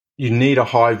you need a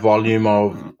high volume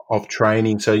of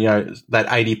training. So, that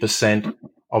 80%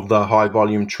 of the high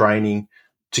volume training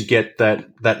to get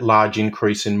that large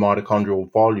increase in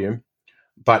mitochondrial volume.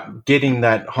 But getting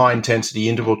that high intensity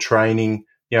interval training,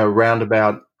 around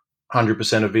about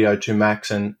 100% of VO2 max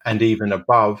and even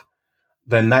above,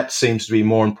 then that seems to be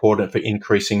more important for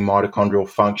increasing mitochondrial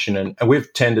function. And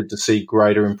we've tended to see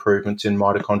greater improvements in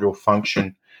mitochondrial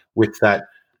function with that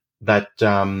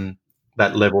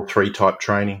level 3 type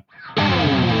training.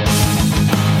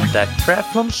 That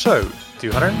Triathlon Show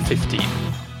 215.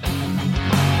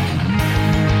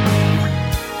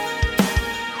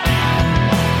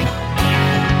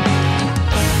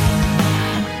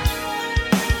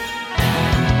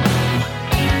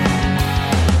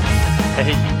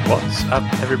 Hey, what's up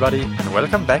everybody, and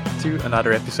welcome back to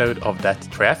another episode of That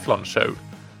Triathlon Show,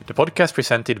 the podcast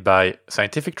presented by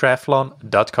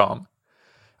scientifictriathlon.com.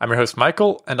 I'm your host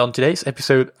Michael, and on today's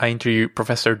episode I interview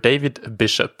Professor David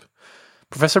Bishop.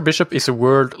 Professor Bishop is a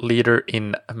world leader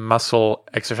in muscle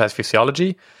exercise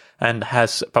physiology and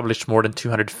has published more than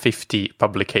 250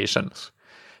 publications.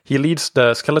 He leads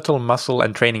the Skeletal Muscle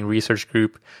and Training Research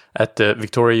Group at the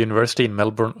Victoria University in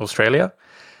Melbourne, Australia,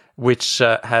 which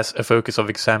has a focus of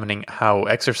examining how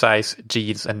exercise,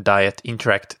 genes, and diet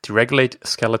interact to regulate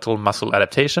skeletal muscle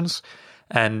adaptations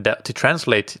and to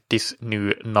translate this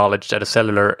new knowledge at a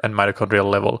cellular and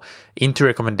mitochondrial level into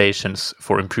recommendations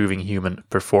for improving human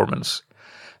performance.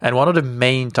 And one of the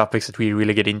main topics that we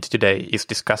really get into today is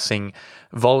discussing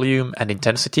volume and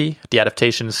intensity, the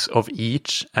adaptations of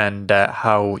each, and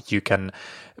how you can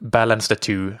balance the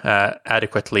two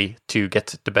adequately to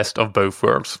get the best of both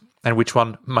worlds, and which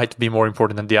one might be more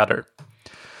important than the other.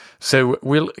 So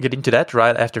we'll get into that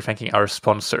right after thanking our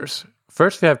sponsors.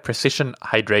 First, we have Precision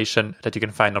Hydration that you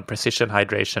can find on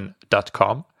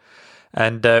precisionhydration.com.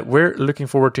 And we're looking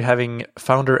forward to having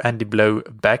founder Andy Blow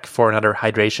back for another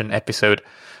hydration episode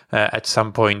at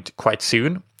some point quite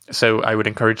soon. So I would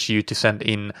encourage you to send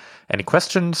in any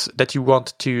questions that you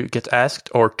want to get asked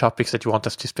or topics that you want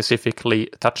us to specifically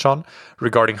touch on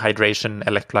regarding hydration,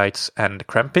 electrolytes, and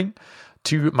cramping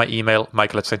to my email,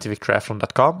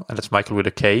 michael@scientifictriathlon.com, and that's Michael with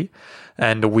a K,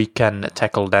 and we can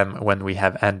tackle them when we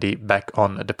have Andy back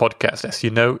on the podcast. As you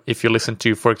know, if you listen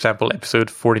to, for example, episode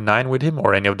 49 with him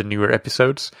or any of the newer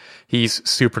episodes, he's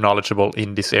super knowledgeable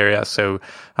in this area, so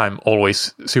I'm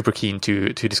always super keen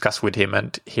to discuss with him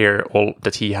and hear all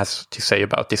that he has to say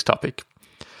about this topic.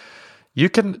 You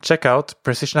can check out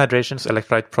Precision Hydration's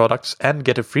electrolyte products and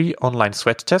get a free online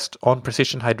sweat test on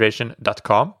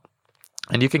precisionhydration.com.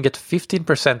 And you can get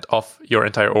 15% off your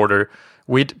entire order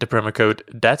with the promo code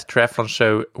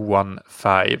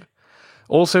ThatTriathlonShow15.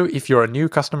 Also, if you're a new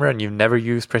customer and you've never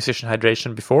used Precision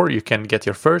Hydration before, you can get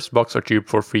your first box or tube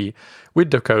for free with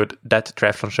the code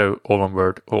ThatTriathlonShow, all one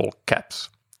word, all caps.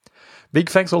 Big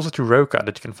thanks also to Roka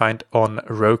that you can find on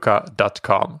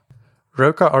roka.com.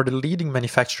 Roka are the leading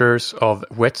manufacturers of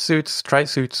wetsuits,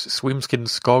 tri-suits,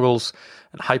 swimskins, goggles,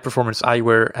 and high-performance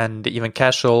eyewear, and even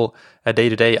casual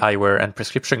day-to-day eyewear and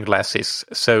prescription glasses.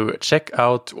 So check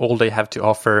out all they have to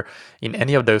offer in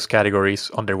any of those categories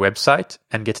on their website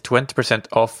and get 20%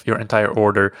 off your entire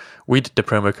order with the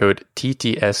promo code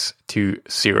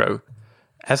TTS20.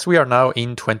 As we are now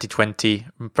in 2020,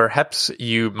 perhaps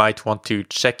you might want to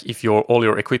check if all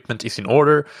your equipment is in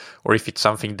order, or if it's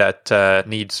something that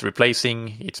needs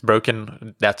replacing, it's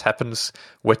broken, that happens,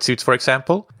 wetsuits for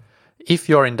example. If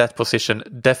you're in that position,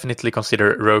 definitely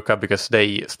consider Roka, because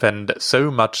they spend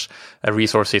so much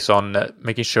resources on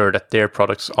making sure that their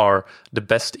products are the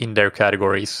best in their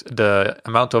categories. The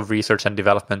amount of research and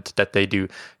development that they do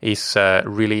is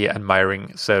really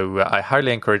admiring. So I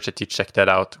highly encourage that you check that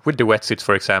out. With the wetsuits,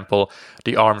 for example,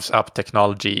 the Arms Up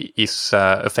technology is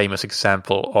a famous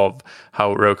example of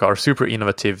how Roka are super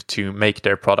innovative to make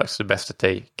their products the best that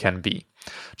they can be.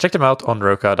 Check them out on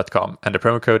roka.com, and the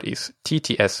promo code is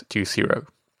TTS20.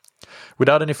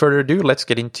 Without any further ado, let's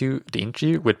get into the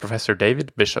interview with Professor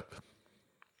David Bishop.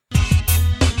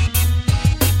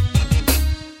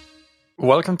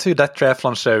 Welcome to That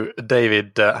Triathlon Show,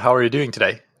 David. How are you doing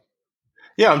today?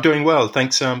 Yeah, I'm doing well.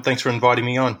 Thanks for inviting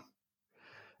me on.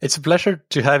 It's a pleasure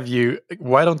to have you.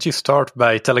 Why don't you start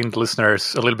by telling the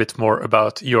listeners a little bit more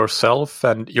about yourself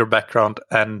and your background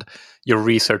and your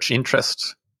research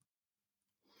interests?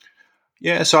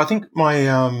 Yeah, so I think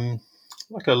my,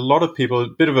 like a lot of people, a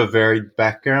bit of a varied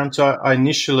background. So I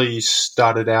initially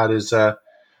started out as a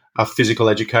physical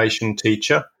education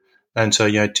teacher, and so,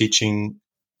 teaching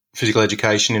physical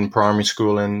education in primary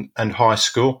school and high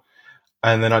school.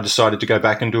 And then I decided to go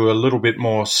back and do a little bit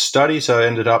more study. So I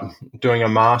ended up doing a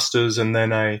master's and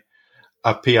then a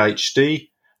PhD.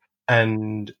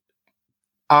 And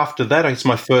after that, I guess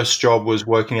my first job was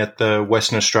working at the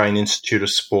Western Australian Institute of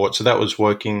Sport. So that was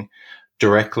working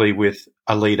directly with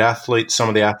elite athletes. Some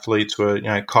of the athletes were,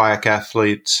 kayak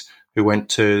athletes who went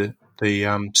to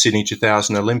the Sydney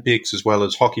 2000 Olympics, as well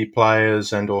as hockey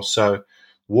players and also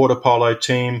water polo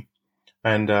team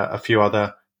and a few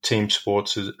other team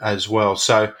sports as well.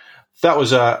 So that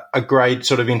was a great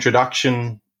sort of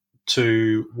introduction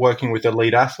to working with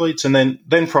elite athletes. And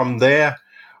then from there,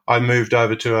 I moved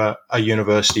over to a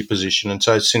university position. And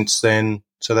so since then,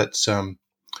 so that's,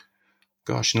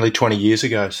 nearly 20 years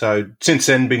ago. So since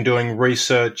then, been doing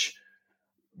research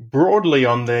broadly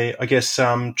on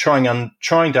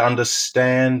trying to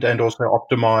understand and also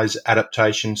optimize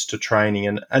adaptations to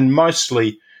training and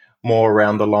mostly more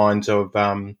around the lines of,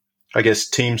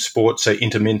 team sports, so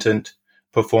intermittent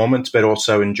performance, but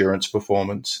also endurance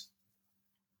performance.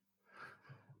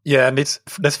 Yeah, and that's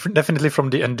definitely from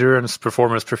the endurance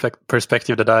performance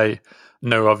perspective that I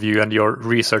know of you and your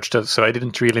research. So I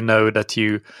didn't really know that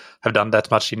you have done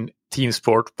that much in team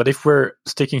sport. But if we're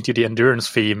sticking to the endurance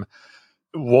theme,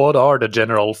 what are the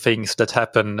general things that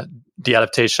happen, the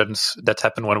adaptations that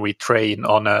happen when we train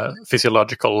on a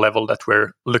physiological level that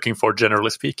we're looking for,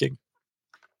 generally speaking?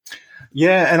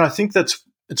 Yeah, and I think it's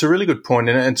a really good point,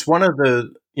 and it's one of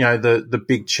the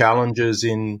big challenges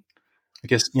in, I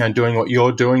guess, doing what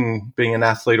you're doing, being an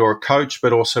athlete or a coach,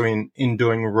 but also in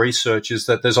doing research, is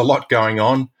that there's a lot going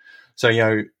on. So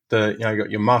you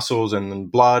got your muscles and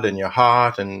blood and your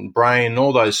heart and brain,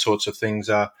 all those sorts of things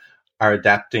are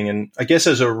adapting. And I guess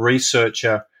as a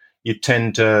researcher, you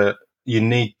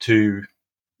need to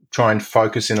try and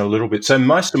focus in a little bit. So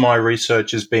most of my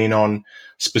research has been on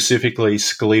specifically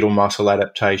skeletal muscle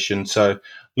adaptation. So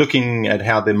looking at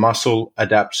how the muscle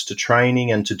adapts to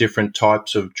training and to different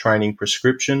types of training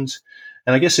prescriptions.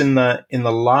 And I guess in the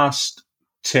last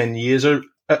 10 years,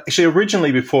 actually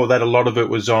originally before that, a lot of it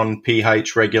was on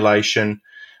pH regulation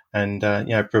and,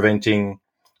 preventing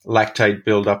lactate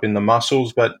buildup in the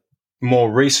muscles. But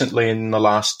more recently in the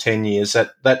last 10 years,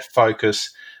 that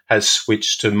focus has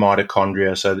switched to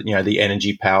mitochondria, so that, the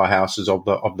energy powerhouses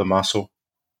of the muscle.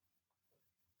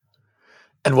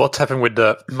 And what happened with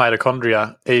the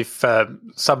mitochondria? If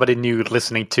somebody new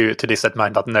listening to this that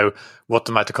might not know what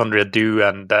the mitochondria do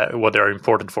and what they are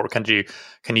important for, can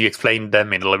you explain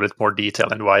them in a little bit more detail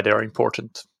and why they are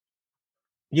important?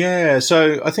 Yeah,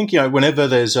 so I think whenever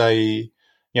there's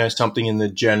something in the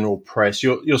general press,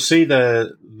 you'll see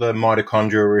the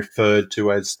mitochondria referred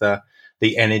to as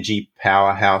the energy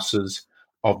powerhouses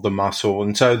of the muscle.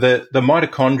 And so the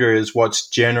mitochondria is what's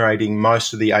generating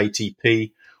most of the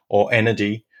ATP or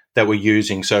energy that we're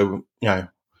using. So,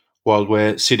 while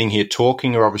we're sitting here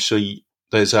talking, obviously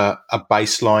there's a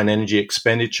baseline energy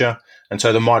expenditure. And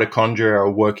so the mitochondria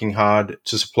are working hard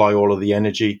to supply all of the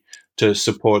energy to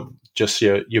support just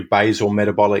your basal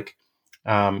metabolic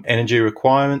energy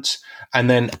requirements. And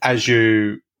then as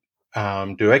you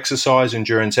do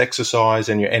endurance exercise,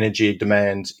 and your energy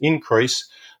demands increase,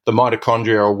 the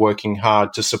mitochondria are working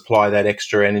hard to supply that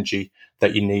extra energy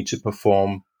that you need to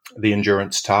perform the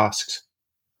endurance tasks.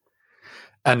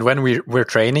 And when we're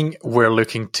training, we're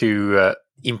looking to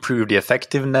improve the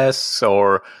effectiveness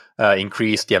or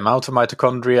increase the amount of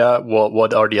mitochondria.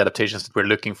 What are the adaptations that we're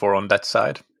looking for on that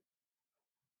side?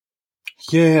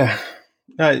 Yeah,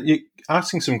 you're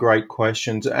asking some great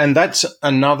questions, and that's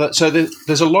another. So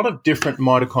there's a lot of different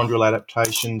mitochondrial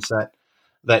adaptations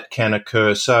that can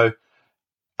occur. So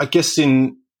I guess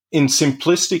in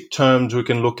simplistic terms, we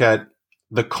can look at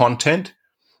the content.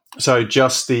 So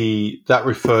just that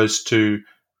refers to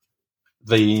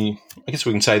I guess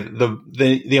we can say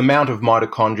the amount of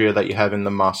mitochondria that you have in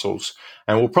the muscles,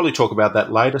 and we'll probably talk about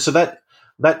that later. So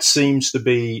that seems to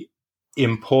be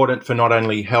important for not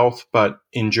only health but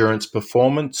endurance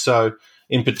performance. So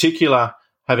in particular,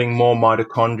 having more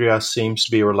mitochondria seems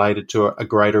to be related to a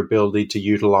greater ability to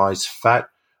utilize fat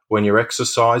when you're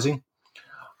exercising.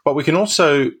 But we can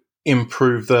also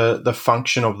improve the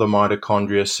function of the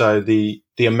mitochondria, so the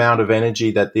amount of energy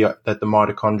that the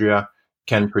mitochondria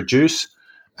can produce.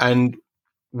 And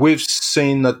we've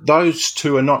seen that those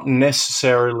two are not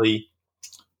necessarily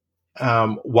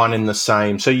one and the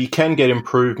same. So you can get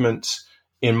improvements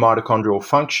in mitochondrial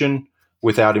function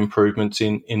without improvements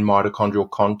in mitochondrial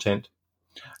content.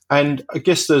 And I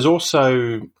guess there's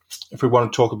also, if we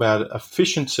want to talk about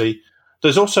efficiency,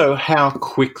 there's also how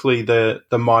quickly the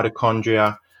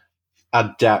mitochondria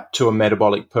adapt to a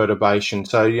metabolic perturbation.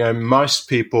 So, most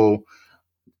people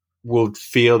will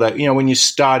feel that, when you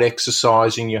start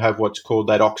exercising, you have what's called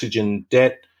that oxygen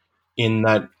debt, in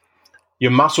that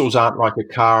your muscles aren't like a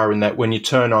car, in that when you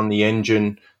turn on the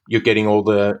engine, you're getting all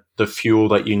the fuel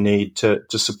that you need to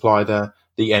supply the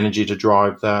the energy to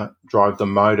drive the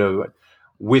motor.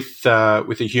 With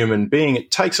a human being,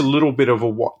 it takes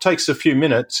takes a few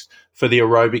minutes for the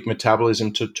aerobic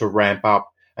metabolism to ramp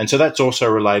up, and so that's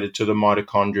also related to the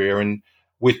mitochondria. And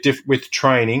with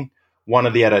training, one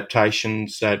of the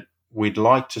adaptations that we'd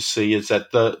like to see is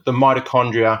that the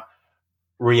mitochondria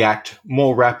react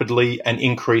more rapidly and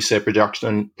increase their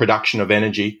production of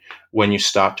energy when you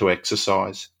start to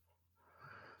exercise.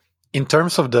 In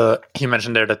terms of you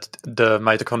mentioned there that the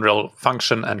mitochondrial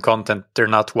function and content, they're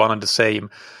not one and the same.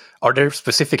 Are there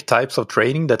specific types of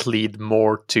training that lead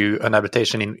more to an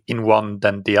adaptation in one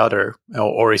than the other?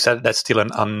 Or is that still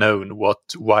an unknown,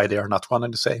 why they are not one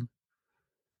and the same?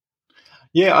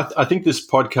 Yeah, I think this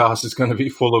podcast is going to be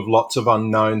full of lots of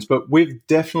unknowns, but we've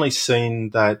definitely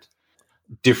seen that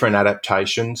different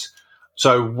adaptations.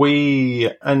 So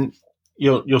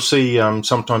you'll see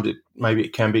sometimes it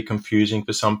can be confusing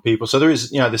for some people. So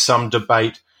there's some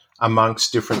debate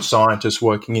amongst different scientists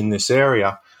working in this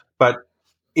area. But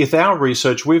with our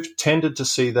research, we've tended to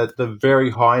see that the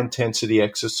very high intensity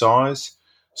exercise,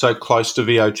 so close to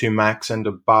VO2 max and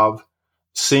above,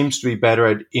 seems to be better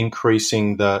at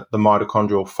increasing the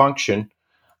mitochondrial function.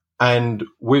 And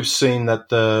we've seen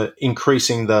that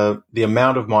increasing the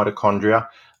amount of mitochondria,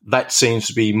 that seems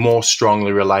to be more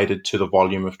strongly related to the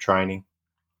volume of training.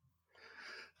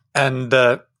 And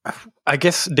I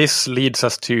guess this leads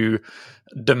us to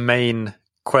the main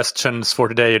questions for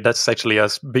today. That's actually a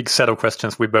big set of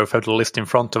questions. We both have the list in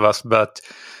front of us, but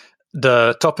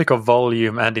the topic of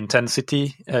volume and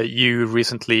intensity, you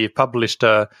recently published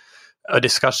a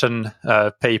discussion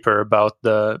paper about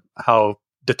how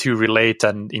the two relate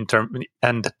and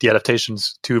the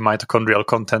adaptations to mitochondrial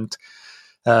content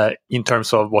in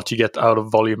terms of what you get out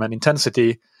of volume and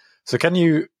intensity. So can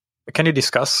you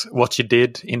discuss what you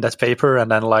did in that paper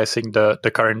and analyzing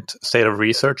the current state of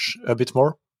research a bit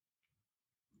more?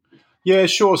 Yeah,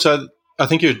 sure. So I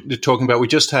think you're talking about, we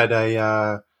just had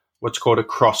what's called a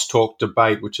crosstalk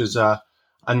debate, which is a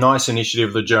nice initiative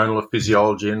of the Journal of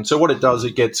Physiology. And so what it does,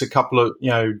 it gets a couple of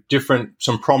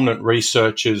some prominent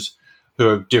researchers who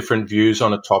have different views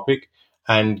on a topic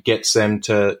and gets them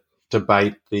to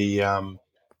debate the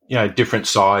different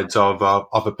sides of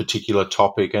a particular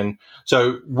topic. And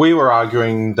so we were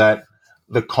arguing that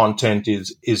the content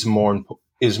is more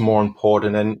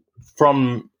important. And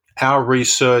from our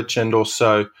research, and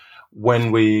also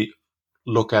when we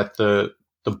look at the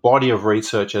body of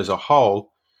research as a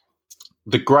whole,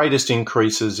 the greatest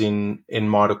increases in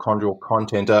mitochondrial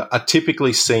content are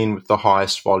typically seen with the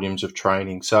highest volumes of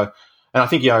training. So, and I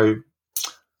think,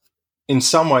 in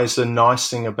some ways, the nice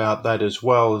thing about that as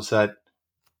well is that,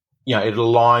 it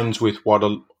aligns with what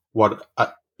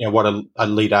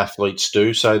elite athletes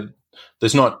do. So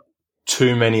there's not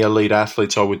too many elite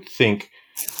athletes, I would think,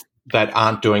 that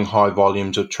aren't doing high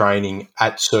volumes of training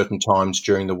at certain times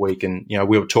during the week. And,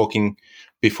 we were talking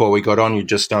before we got on, you'd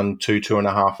just done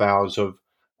 2.5 hours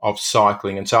of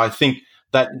cycling. And so I think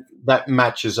that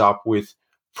matches up with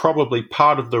probably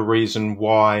part of the reason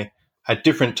why at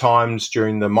different times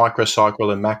during the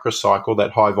microcycle and macrocycle,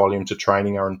 that high volumes of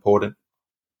training are important.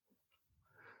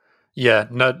 Yeah,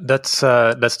 no, that's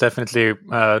definitely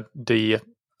the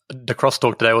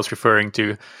crosstalk that I was referring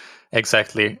to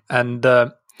exactly. And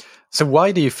so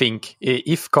why do you think,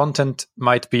 if content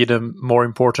might be the more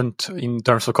important in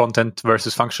terms of content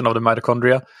versus function of the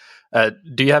mitochondria,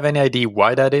 do you have any idea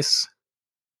why that is?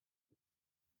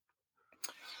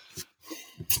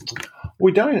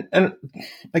 We don't. And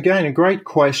again, a great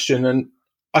question. And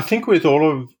I think with all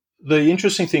of the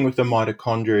interesting thing with the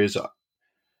mitochondria is,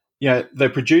 they're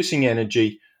producing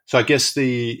energy. So I guess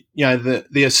the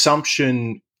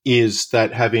assumption is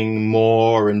that having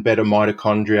more and better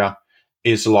mitochondria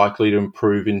is likely to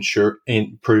improve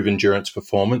endurance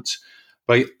performance.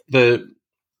 But it's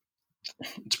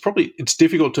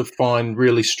difficult to find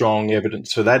really strong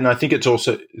evidence for that. And I think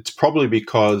it's probably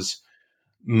because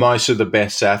most of the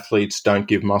best athletes don't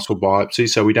give muscle biopsies,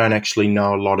 so we don't actually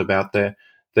know a lot about their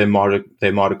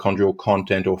mitochondrial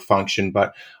content or function.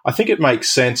 But I think it makes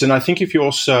sense. And I think if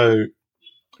you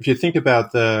think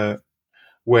about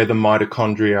where the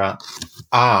mitochondria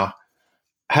are,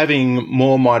 having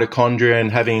more mitochondria and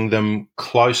having them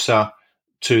closer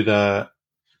to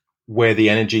where the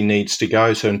energy needs to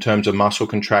go, so in terms of muscle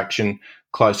contraction,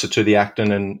 closer to the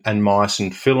actin and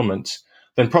myosin filaments,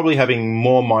 then probably having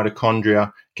more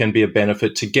mitochondria can be a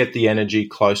benefit to get the energy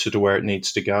closer to where it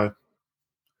needs to go.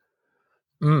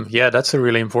 Yeah, that's a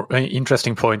really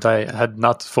interesting point. I had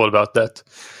not thought about that.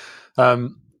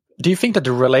 Do you think that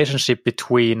the relationship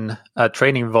between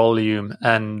training volume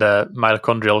and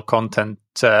mitochondrial content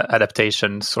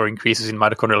adaptations or increases in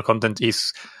mitochondrial content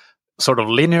is sort of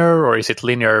linear, or is it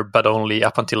linear but only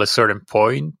up until a certain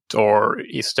point, or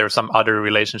is there some other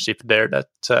relationship there that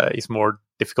is more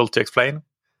difficult to explain?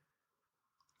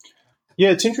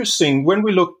 Yeah, it's interesting. When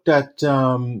we looked at,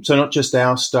 so not just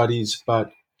our studies,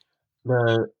 but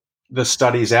the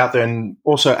studies out there, and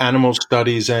also animal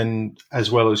studies, and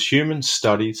as well as human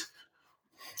studies,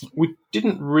 we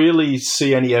didn't really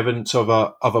see any evidence of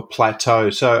a plateau.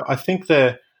 So I think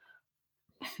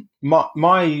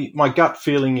my gut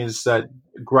feeling is that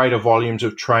greater volumes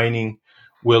of training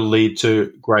will lead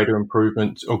to greater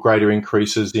improvements or greater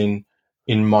increases in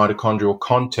mitochondrial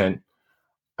content.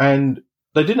 And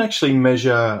they didn't actually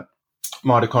measure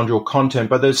mitochondrial content,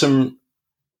 but there's some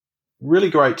really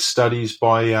great studies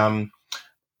by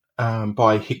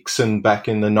Hickson back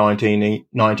in the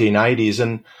 1980s,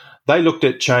 and they looked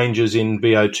at changes in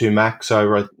VO2 max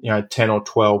over a 10 or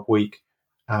 12 week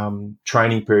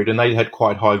training period, and they had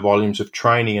quite high volumes of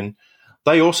training, and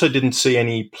they also didn't see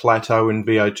any plateau in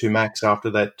VO2 max after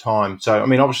that time. So, I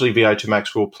mean, obviously VO2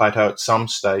 max will plateau at some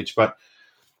stage, but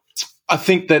I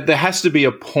think that there has to be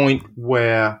a point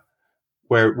where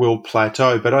it will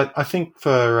plateau. But I think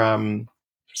for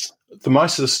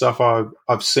most of the stuff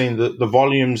I've seen, the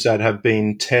volumes that have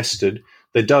been tested,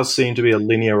 there does seem to be a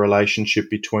linear relationship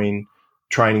between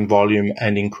training volume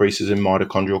and increases in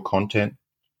mitochondrial content.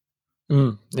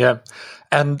 Yeah.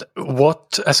 And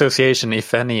what association,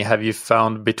 if any, have you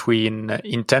found between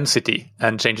intensity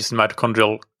and changes in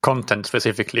mitochondrial content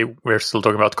specifically? We're still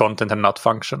talking about content and not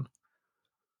function.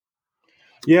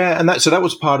 Yeah, and that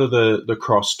was part of the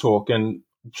crosstalk. And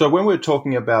so when we're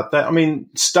talking about that, I mean,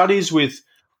 studies with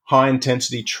high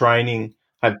intensity training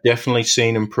have definitely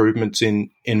seen improvements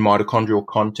in mitochondrial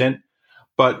content.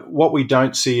 But what we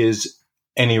don't see is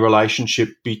any relationship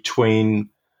between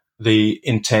the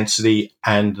intensity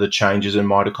and the changes in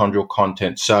mitochondrial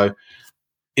content. So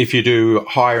if you do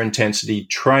higher intensity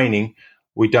training,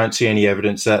 we don't see any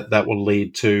evidence that will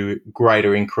lead to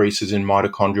greater increases in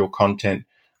mitochondrial content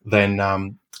than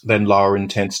lower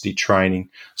intensity training.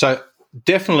 So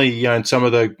definitely, some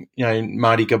of the,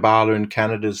 Marty Gabala in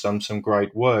Canada has done some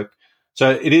great work.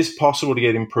 So it is possible to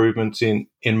get improvements in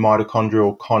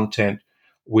mitochondrial content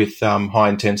with high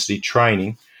intensity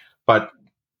training, but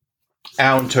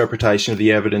our interpretation of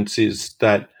the evidence is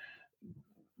that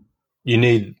you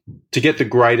need to get the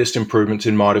greatest improvements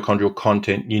in mitochondrial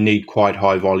content. You need quite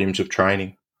high volumes of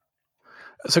training.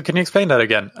 So can you explain that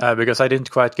again? Because I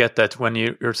didn't quite get that when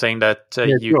you're saying that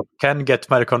you can get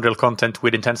mitochondrial content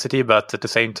with intensity, but at the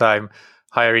same time,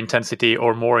 higher intensity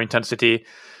or more intensity.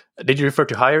 Did you refer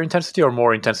to higher intensity or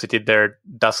more intensity there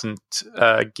doesn't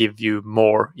give you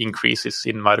more increases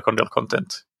in mitochondrial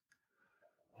content?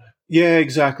 Yeah,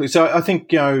 exactly. So I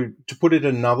think, to put it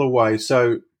another way,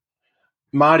 so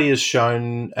Marty has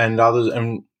shown and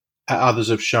others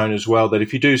have shown as well that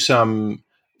if you do some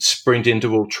sprint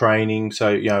interval training,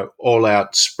 so, all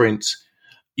out sprints,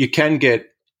 you can get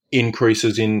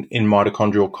increases in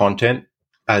mitochondrial content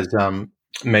as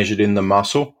measured in the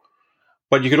muscle.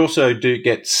 But you could also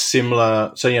get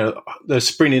similar. So, the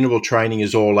sprint interval training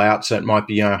is all out, so it might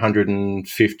be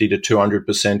 150 to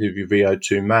 200% of your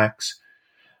VO2 max.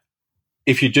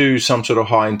 If you do some sort of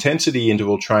high intensity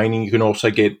interval training, you can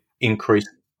also get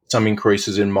some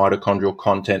increases in mitochondrial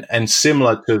content, and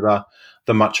similar to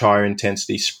the much higher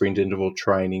intensity sprint interval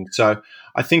training. So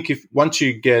I think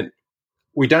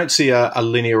we don't see a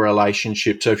linear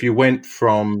relationship. So if you went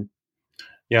from,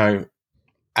 80%,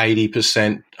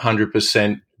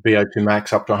 100% VO2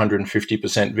 max up to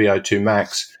 150% VO2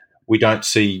 max, we don't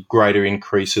see greater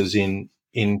increases in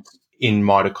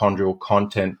mitochondrial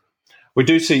content. You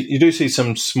can see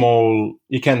some small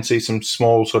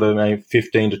sort of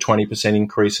 15 to 20%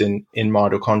 increase in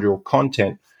mitochondrial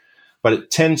content, but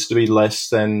it tends to be less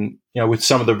than, with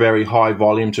some of the very high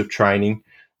volumes of training,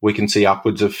 we can see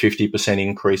upwards of 50%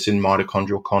 increase in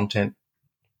mitochondrial content.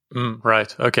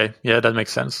 Right. Okay. Yeah, that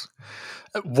makes sense.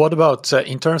 What about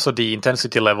in terms of the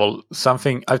intensity level?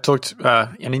 Something I've talked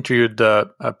and interviewed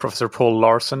Professor Paul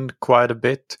Larson quite a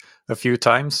bit, a few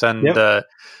times, and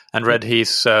read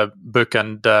his book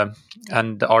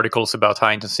and articles about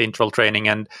high intensity interval training,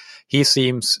 and he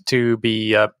seems to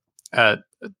be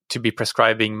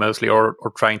prescribing mostly or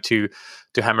trying to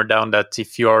hammer down that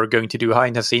if you are going to do high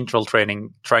intensity interval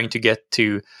training, trying to get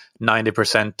to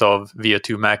 90% of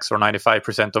VO2 max or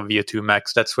 95% of VO2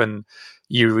 max, that's when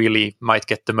you really might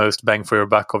get the most bang for your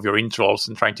buck of your intervals,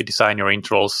 and trying to design your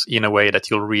intervals in a way that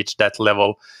you'll reach that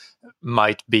level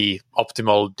might be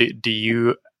optimal. Do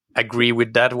you agree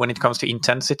with that when it comes to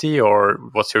intensity, or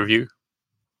what's your view?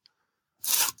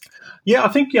 Yeah, I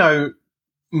think,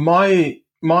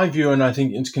 my view, and I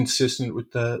think it's consistent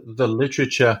with the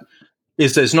literature,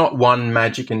 is there's not one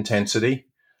magic intensity.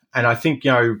 And I think,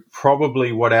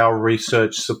 probably what our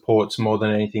research supports more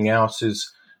than anything else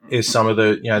is some of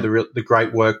the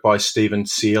great work by Stephen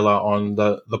Seeler on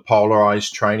the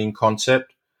polarized training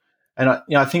concept. And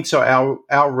I think so.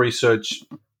 Our research,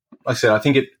 like I said, I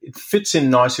think it fits in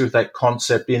nicely with that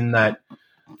concept in that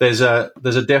there's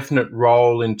a definite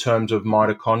role in terms of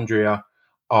mitochondria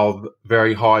of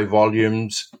very high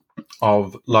volumes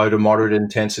of low to moderate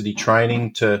intensity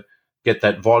training to get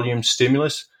that volume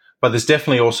stimulus. But there's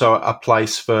definitely also a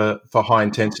place for high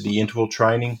intensity interval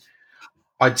training.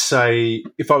 I'd say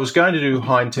if I was going to do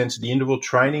high intensity interval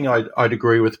training, I'd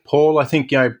agree with Paul. I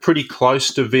think, pretty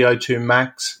close to VO2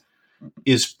 max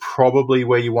is probably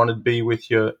where you want to be with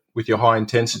your high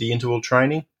intensity interval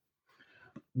training.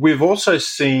 We've also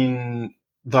seen,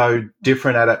 though,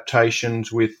 different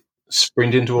adaptations with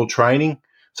sprint interval training.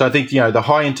 So I think, the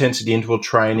high intensity interval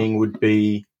training would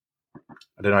be,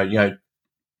 I don't know,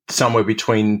 somewhere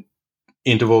between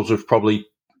intervals of probably,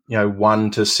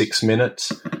 1 to 6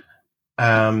 minutes.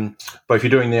 But if you're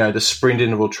doing, the sprint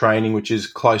interval training, which is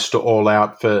close to all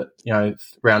out for,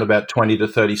 around about 20 to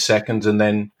 30 seconds, and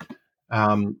then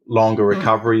longer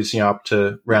recoveries, up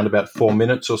to around about 4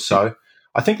 minutes or so,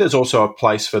 I think there's also a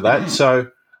place for that. So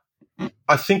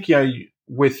I think,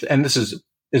 and this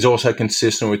is also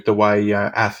consistent with the way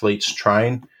athletes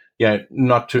train. I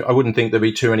wouldn't think there'd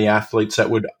be too many athletes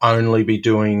that would only be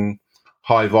doing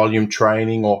high volume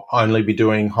training or only be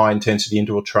doing high intensity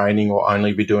interval training or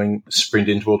only be doing sprint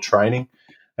interval training.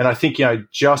 And I think,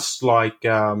 just like,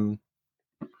 I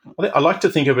like to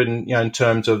think of it in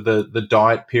terms of the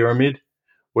diet pyramid,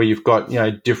 where you've got,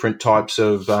 different types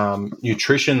of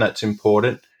nutrition that's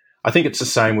important. I think it's the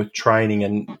same with training,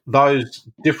 and those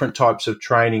different types of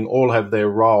training all have their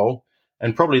role.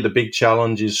 And probably the big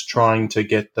challenge is trying to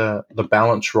get the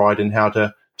balance right and how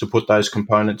to put those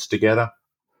components together.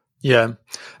 Yeah.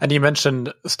 And you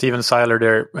mentioned Stephen Seiler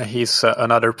there. He's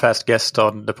another past guest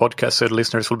on the podcast, so the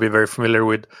listeners will be very familiar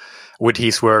with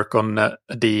his work on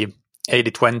the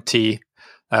 80-20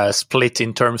 split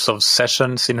in terms of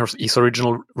sessions in his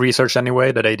original research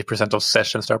anyway, that 80% of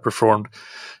sessions are performed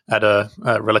at a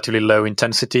relatively low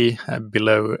intensity,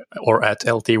 below or at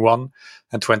LT1,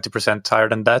 and 20% higher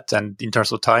than that. And in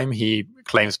terms of time, he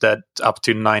claims that up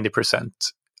to 90%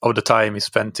 of the time is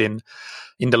spent in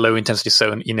the low intensity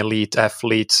zone in elite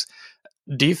athletes.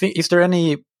 Do you think, is there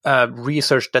any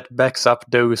research that backs up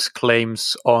those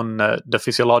claims on the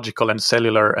physiological and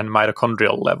cellular and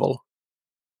mitochondrial level?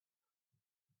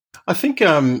 I think,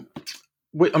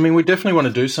 we definitely want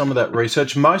to do some of that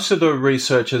research. Most of the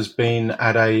research has been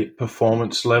at a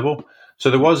performance level.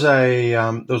 So there was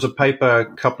a paper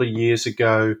a couple of years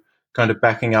ago kind of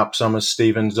backing up some of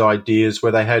Stephen's ideas,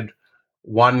 where they had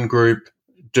one group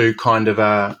do kind of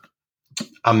a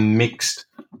mixed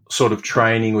sort of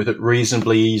training with it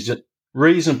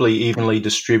reasonably evenly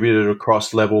distributed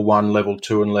across level 1, level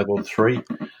 2, and level 3.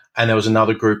 And there was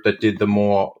another group that did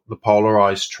the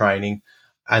polarized training.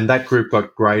 And that group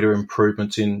got greater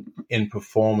improvements in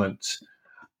performance.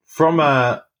 From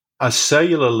a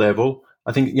cellular level,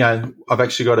 I think, I've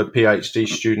actually got a PhD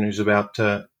student who's about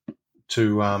to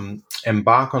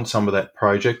embark on some of that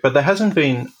project, but there hasn't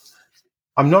been,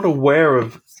 I'm not aware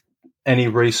of any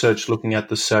research looking at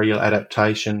the cellular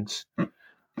adaptations.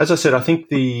 As I said, I think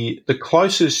the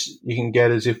closest you can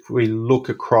get is if we look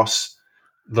across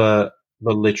the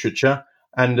literature,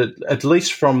 and at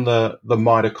least from the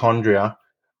mitochondria,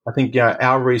 I think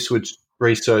our research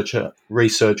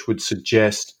would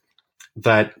suggest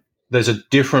that there's a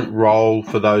different role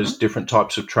for those different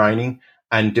types of training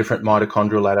and different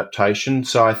mitochondrial adaptation.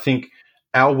 So I think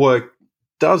our work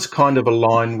does kind of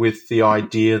align with the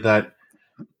idea that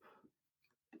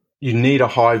you need a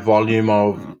high volume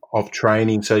of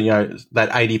training. So,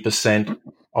 that 80%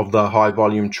 of the high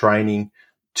volume training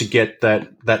to get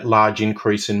that large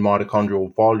increase in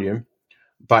mitochondrial volume.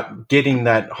 But getting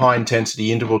that high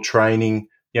intensity interval training,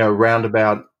 around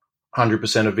about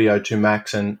 100% of VO2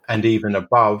 max and even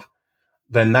above,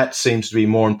 then that seems to be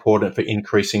more important for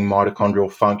increasing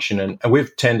mitochondrial function. And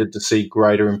we've tended to see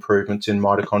greater improvements in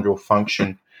mitochondrial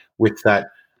function with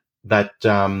that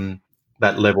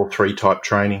level 3 type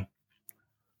training.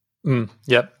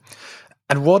 Yep.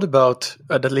 And what about,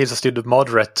 that leads us to the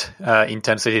moderate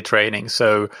intensity training,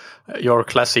 so your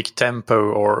classic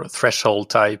tempo or threshold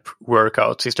type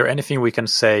workouts. Is there anything we can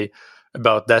say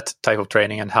about that type of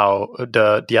training and how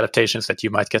the adaptations that you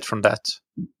might get from that?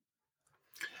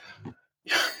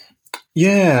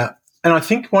 Yeah, and I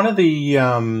think one of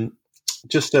the,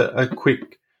 just a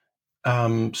quick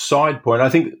side point, I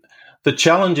think the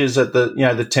challenge is that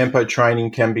the tempo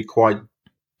training can be quite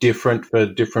different for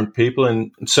different people,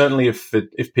 and certainly if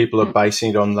people are basing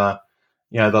it on the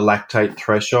the lactate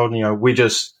threshold. We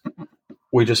just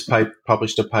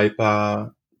published a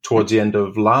paper towards the end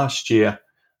of last year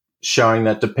showing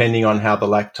that depending on how the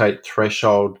lactate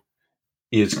threshold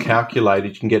is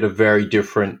calculated, you can get a very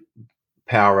different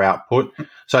power output.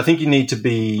 So I think you need to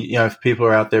be, if people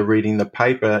are out there reading the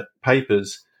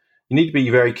papers, you need to be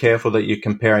very careful that you're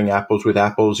comparing apples with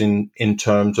apples in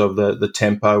terms of the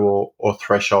tempo or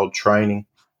threshold training.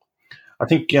 I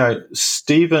think,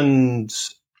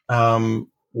 Stephen's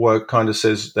work kind of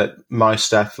says that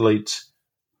most athletes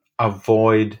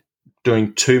avoid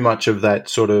doing too much of that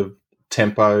sort of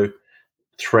tempo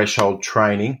threshold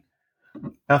training.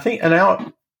 I think,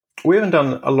 we haven't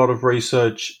done a lot of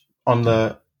research on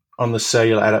the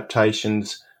cellular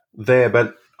adaptations there,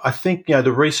 but I think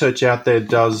the research out there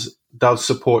does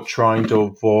support trying to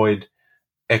avoid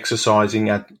exercising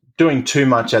doing too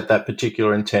much at that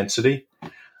particular intensity.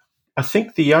 I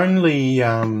think the only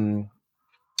the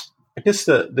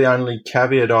only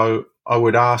caveat I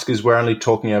would ask is we're only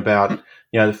talking about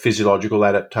the physiological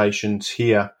adaptations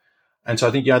here, and so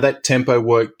I think that tempo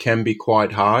work can be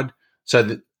quite hard. So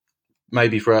that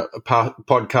maybe for a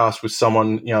podcast with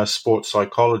someone, a sports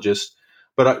psychologist,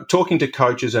 but talking to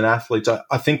coaches and athletes,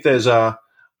 I think there's a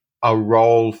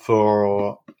role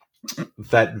for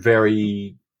that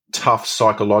very tough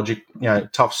psychologically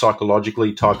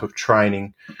type of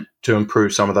training to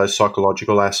improve some of those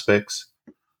psychological aspects.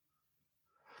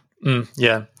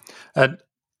 Yeah.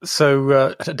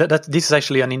 So this is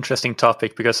actually an interesting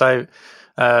topic, because I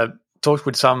talked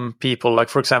with some people, like,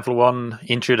 for example, one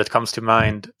interview that comes to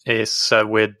mind is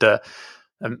with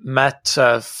Matt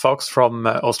Fox from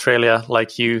Australia,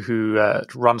 like you, who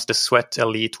runs the Sweat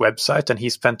Elite website, and he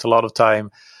spent a lot of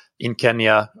time in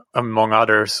Kenya, among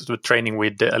others, training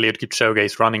with the Eliud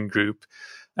Kipchoge's running group.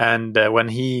 And when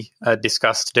he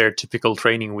discussed their typical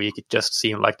training week, it just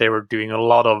seemed like they were doing a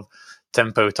lot of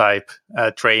tempo type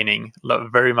training,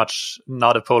 very much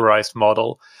not a polarized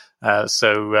model,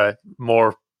 so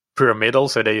more pyramidal.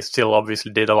 So they still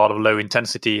obviously did a lot of low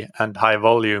intensity and high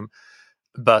volume,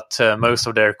 but most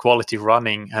of their quality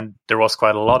running, and there was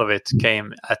quite a lot of it,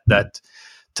 came at that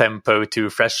tempo to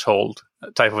threshold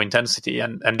type of intensity.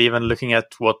 And even looking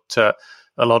at what a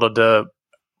lot of the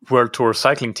World Tour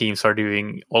cycling teams are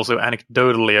doing, also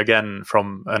anecdotally, again,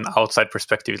 from an outside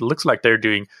perspective, it looks like they're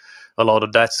doing a lot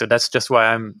of that. So that's just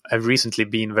why I've recently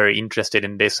been very interested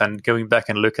in this, and going back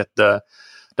and look at the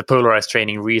polarized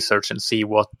training research and see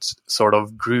what sort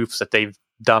of groups that they've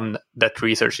done that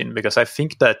research in, because I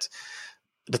think that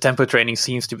the tempo training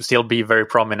seems to still be very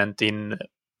prominent in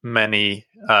many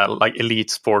like elite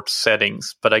sports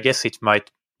settings, but I guess it might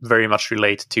very much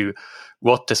relate to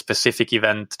what the specific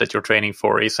event that you're training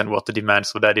for is and what the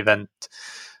demands of that event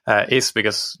is,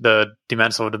 because the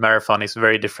demands of the marathon is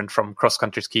very different from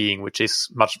cross-country skiing, which is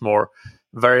much more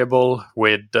variable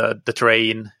with the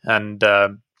terrain and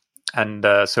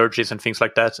surges and things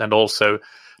like that. And also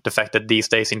the fact that these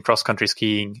days in cross-country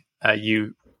skiing,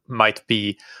 you might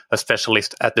be a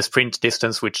specialist at the sprint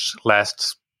distance, which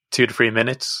lasts 2 to 3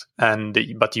 minutes,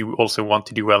 but you also want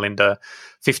to do well in the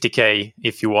 50K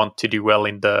if you want to do well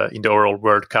in the overall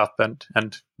World Cup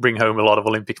and bring home a lot of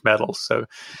Olympic medals. So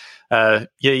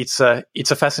it's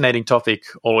a fascinating topic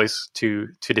always to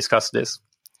discuss this.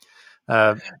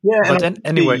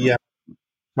 Anyway.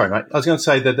 Sorry, mate. I was going to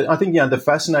say that I think the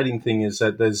fascinating thing is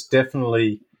that there's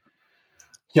definitely,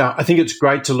 I think it's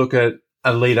great to look at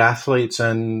elite athletes,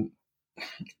 and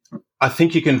I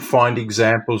think you can find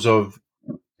examples of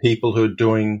people who are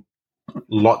doing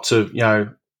lots of,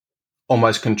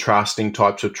 almost contrasting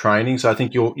types of training. So I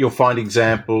think you'll find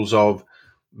examples of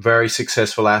very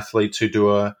successful athletes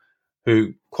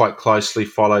who quite closely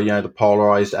follow, the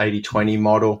polarized 80-20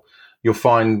 model. You'll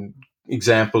find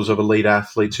examples of elite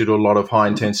athletes who do a lot of high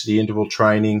intensity interval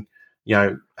training,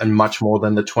 and much more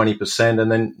than the 20%.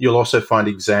 And then you'll also find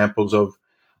examples of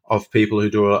people who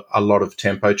do a lot of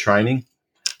tempo training.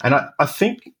 And I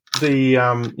think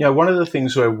one of the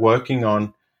things we're working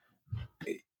on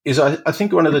is I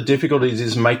think one of the difficulties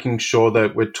is making sure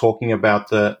that we're talking about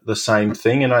the same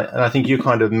thing. And I think you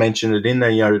kind of mentioned it in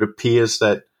there, it appears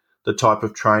that the type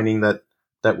of training that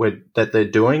they're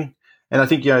doing. And I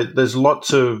think, there's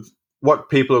lots of what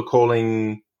people are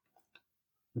calling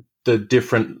the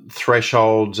different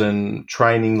thresholds and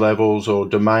training levels or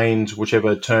domains,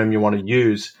 whichever term you want to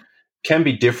use, can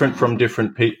be different from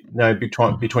different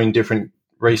between different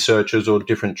researchers or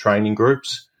different training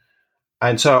groups.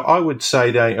 And so I would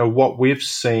say that what we've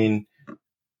seen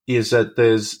is that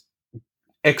there's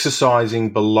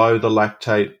exercising below the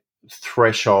lactate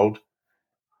threshold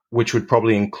which would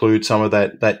probably include some of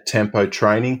that tempo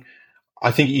training,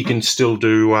 I think you can still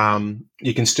do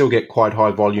you can still get quite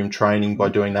high volume training by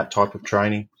doing that type of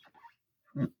training.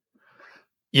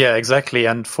 Yeah, exactly.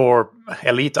 And for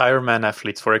elite Ironman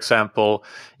athletes, for example,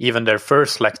 even their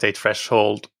first lactate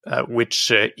threshold,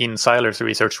 which in Seiler's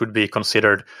research would be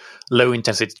considered low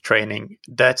intensity training,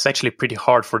 that's actually pretty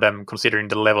hard for them considering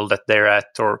the level that they're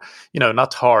at, or,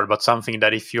 not hard, but something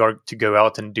that if you are to go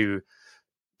out and do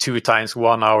 2 times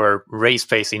 1 hour race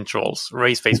pace intervals,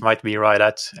 race pace might be right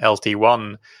at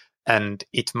LT1, and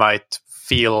it might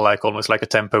feel like almost like a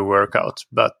tempo workout,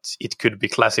 but it could be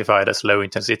classified as low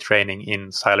intensity training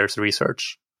in Seiler's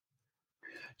research.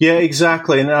 Yeah,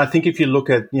 exactly. And I think if you look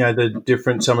at the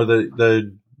different some of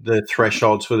the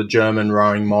thresholds for the German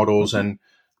rowing models and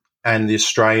the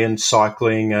Australian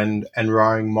cycling and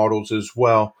rowing models as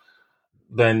well,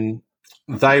 then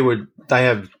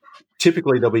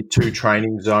typically there'll be 2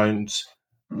 training zones.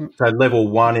 So level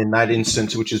 1 in that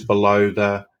instance, which is below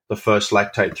the first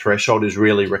lactate threshold, is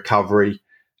really recovery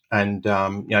and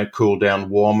cool down,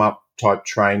 warm up type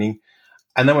training.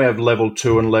 And then we have level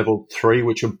 2 and level 3,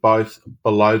 which are both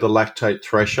below the lactate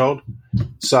threshold.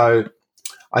 So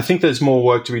I think there's more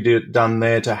work to be done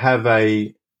there to have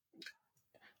to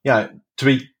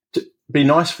be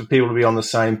nice for people to be on the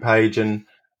same page and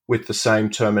with the same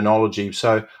terminology.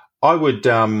 So I would,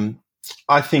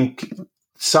 I think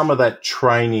some of that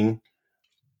training,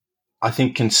 I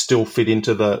think, can still fit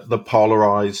into the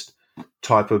polarized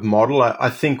type of model. I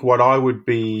think what I would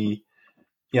be,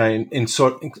 in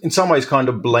some ways kind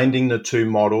of blending the 2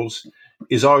 models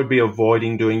is I would be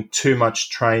avoiding doing too much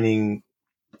training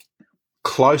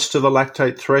close to the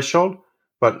lactate threshold,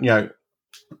 but,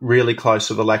 really close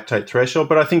to the lactate threshold.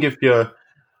 But I think if you're,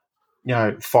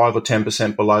 5 or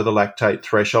 10% below the lactate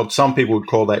threshold, some people would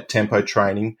call that tempo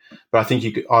training, but I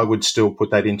think I would still put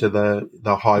that into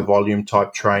the high volume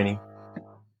type training.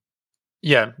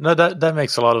 Yeah, no, that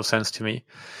makes a lot of sense to me.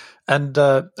 And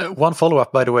one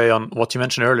follow-up, by the way, on what you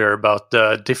mentioned earlier about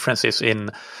the differences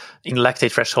in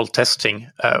lactate threshold testing.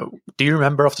 Do you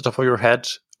remember off the top of your head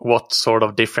what sort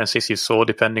of differences you saw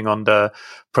depending on the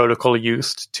protocol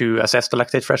used to assess the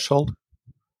lactate threshold?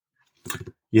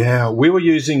 Yeah, we were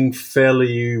using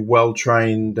fairly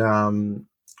well-trained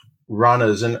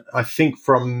runners, and I think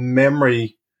from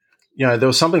memory, there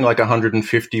was something like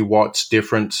 150 watts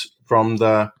difference from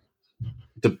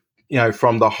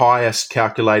from the highest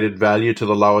calculated value to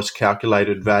the lowest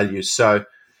calculated value. So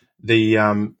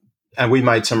and we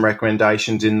made some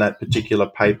recommendations in that particular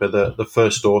paper. The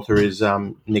first author is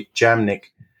Nick Jamnik.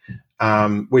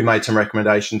 We made some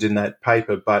recommendations in that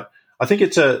paper, but I think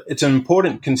it's an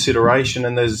important consideration.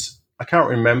 And I can't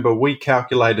remember, we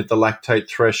calculated the lactate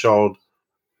threshold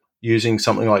using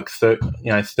something like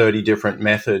 30 different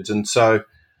methods. And so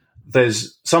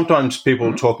there's sometimes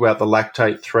people talk about the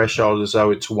lactate threshold as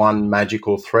though it's one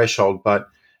magical threshold, but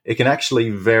it can actually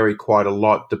vary quite a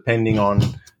lot depending on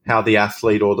how the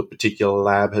athlete or the particular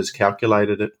lab has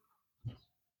calculated it.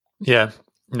 Yeah,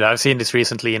 I've seen this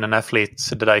recently in an athlete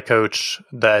that I coach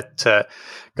that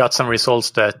got some results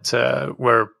that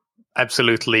were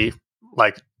absolutely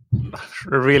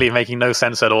really making no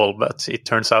sense at all. But it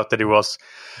turns out that it was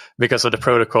because of the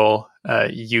protocol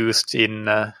used in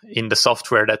the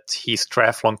software that his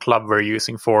triathlon club were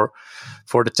using for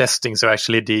the testing. So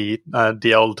actually,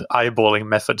 the old eyeballing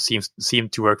method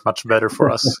seemed to work much better for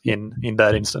us in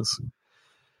that instance.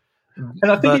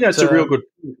 And I think it's a real good.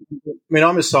 I mean,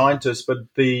 I'm a scientist, but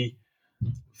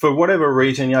for whatever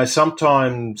reason,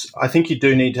 sometimes I think you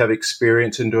do need to have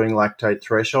experience in doing lactate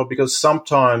threshold, because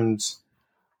sometimes,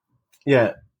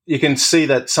 you can see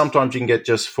that sometimes you can get,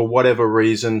 just for whatever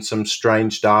reason, some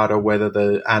strange data, whether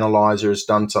the analyzer has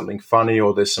done something funny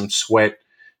or there's some sweat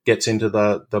gets into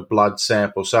the blood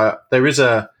sample. So there is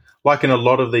like in a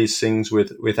lot of these things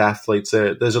with athletes,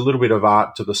 there's a little bit of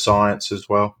art to the science as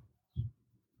well.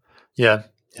 Yeah,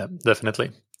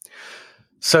 definitely.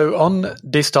 So on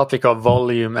this topic of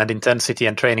volume and intensity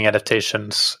and training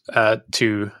adaptations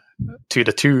to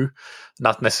the 2,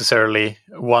 not necessarily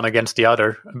one against the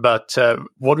other, but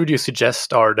what would you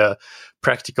suggest are the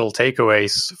practical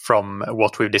takeaways from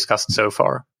what we've discussed so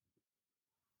far?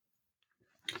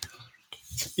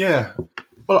 Yeah,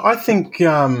 well, I think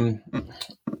the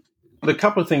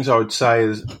couple of things I would say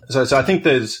is, so I think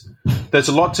there's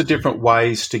lots of different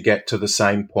ways to get to the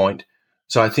same point.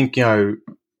 So I think,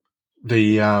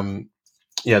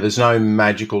 there's no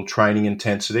magical training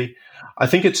intensity. I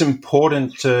think it's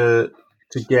important to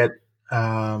get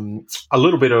a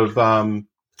little bit of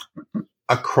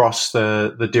across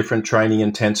the different training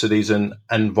intensities and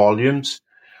volumes.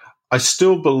 I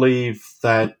still believe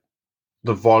that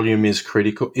the volume is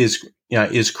critical.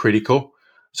 Is critical.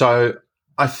 So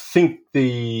I think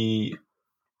I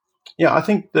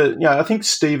think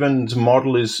Stephen's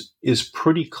model is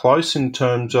pretty close in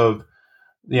terms of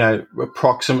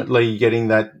approximately getting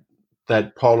that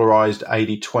polarized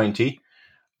 80-20.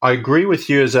 I agree with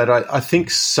you is that I think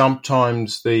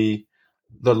sometimes the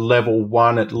level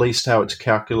one, at least how it's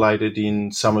calculated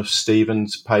in some of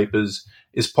Stephen's papers,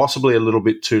 is possibly a little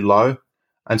bit too low.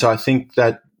 And so I think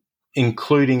that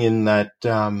including in that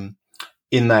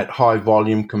high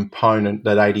volume component,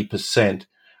 that 80%,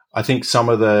 I think some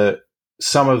of the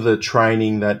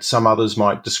training that some others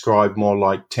might describe more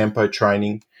like tempo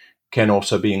training can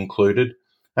also be included.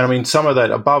 And I mean, some of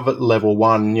that above at level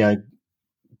one,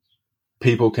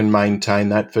 people can maintain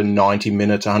that for 90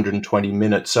 minutes, 120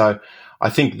 minutes. So I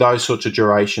think those sorts of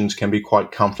durations can be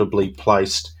quite comfortably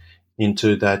placed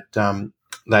into that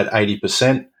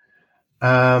 80%.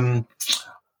 From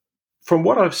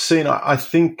what I've seen, I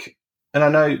think, and I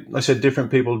know I said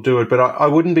different people do it, but I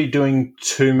wouldn't be doing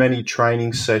too many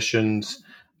training sessions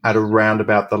at around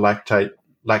about the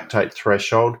lactate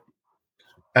threshold.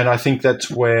 And I think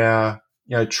that's where,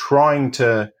 trying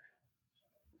to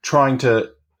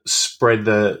spread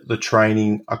the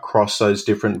training across those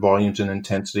different volumes and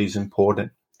intensities is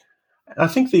important. And I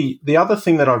think the other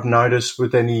thing that I've noticed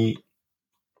with any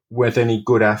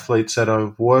good athletes that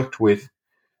I've worked with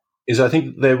is I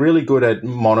think they're really good at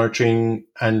monitoring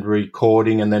and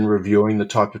recording and then reviewing the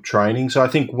type of training. So I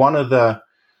think one of the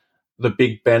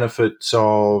big benefits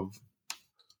of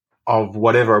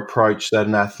whatever approach that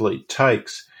an athlete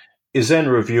takes is then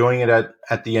reviewing it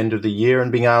at the end of the year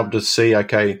and being able to see,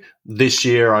 okay, this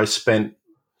year I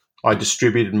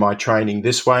distributed my training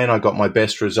this way and I got my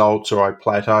best results, or I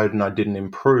plateaued and I didn't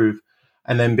improve,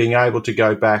 and then being able to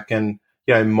go back and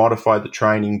modify the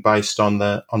training based on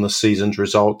the season's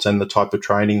results and the type of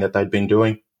training that they'd been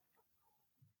doing.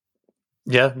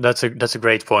 Yeah, that's a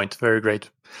great point. Very great.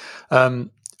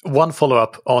 One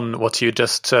follow-up on what you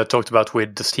just talked about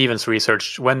with the Stephen's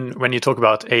research. When you talk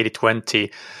about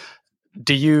 80-20,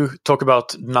 do you talk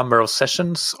about number of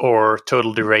sessions or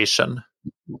total duration?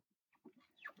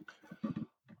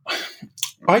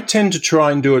 I tend to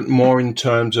try and do it more in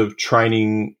terms of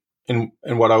training in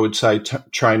what I would say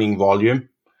training volume.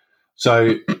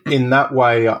 So in that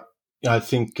way, I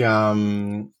think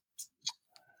the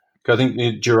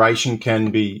duration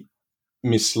can be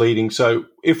misleading. So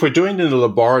if we're doing it in the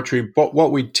laboratory,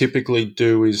 what we typically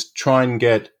do is try and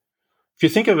get, if you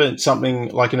think of it something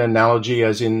like an analogy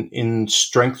as in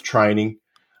strength training,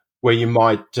 where you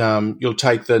might you'll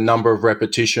take the number of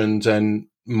repetitions and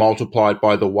multiply it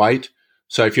by the weight.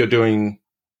 So if you're doing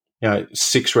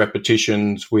 6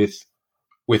 repetitions with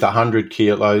 100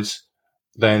 kilos,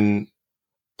 then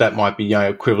that might be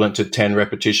equivalent to 10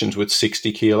 repetitions with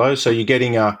 60 kilos. So you're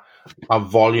getting a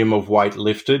volume of weight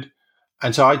lifted.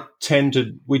 And so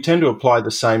we tend to apply the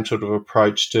same sort of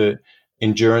approach to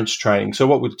endurance training. So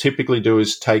what we typically do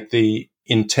is take the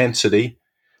intensity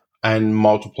and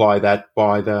multiply that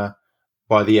by the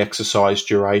exercise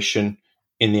duration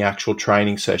in the actual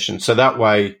training session. So that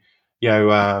way,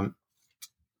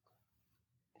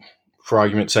 for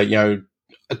argument's sake, a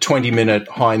 20-minute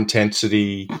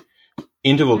high-intensity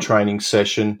interval training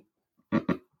session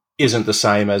isn't the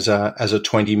same as a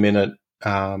 20-minute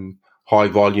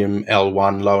high-volume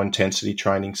L1 low-intensity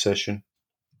training session.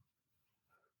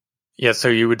 Yeah, so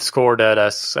you would score that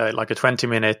as like a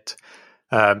 20-minute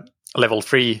level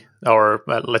 3, or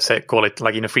let's say call it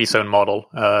like in a free zone model,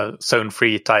 zone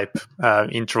 3 type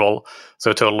interval.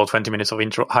 So a total of 20 minutes of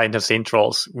high-intensity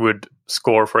intervals would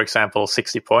score, for example,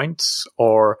 60 points,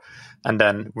 and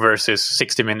then versus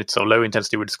 60 minutes of low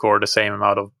intensity would score the same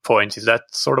amount of points. Is that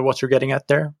sort of what you're getting at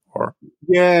there? Or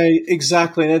yeah,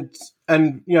 exactly.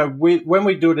 And when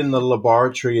we do it in the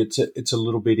laboratory, it's a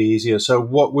little bit easier. So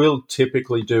what we'll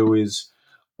typically do is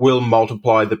we'll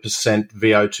multiply the percent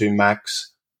VO2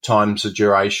 max times the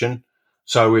duration.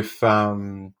 So if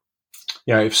someone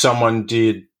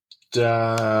did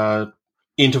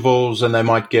intervals and they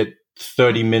might get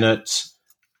 30 minutes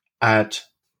at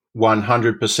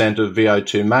 100% of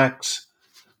VO2 max,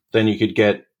 then you could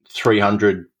get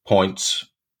 300 points,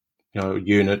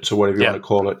 units or whatever you want to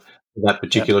call it, for that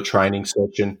particular training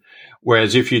session.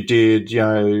 Whereas if you did,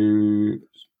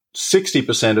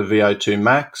 60% of VO2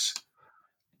 max,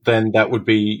 then that would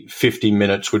be 50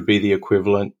 minutes would be the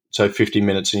equivalent. So 50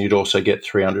 minutes, and you'd also get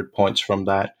 300 points from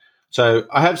that. So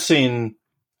I have seen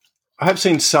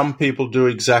some people do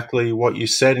exactly what you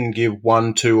said and give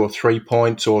 1, 2, or 3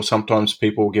 points, or sometimes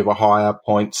people will give a higher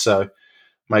point, so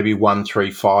maybe 1,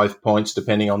 3, 5 points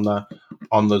depending on the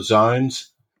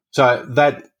zones. So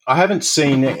that I haven't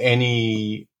seen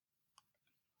any,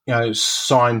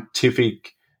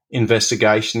 scientific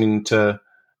investigation into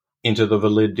the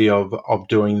validity of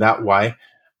doing that way.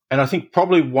 And I think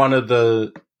probably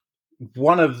I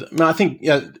think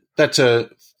that's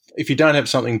if you don't have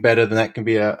something better, then that can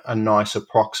be a nice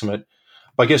approximate.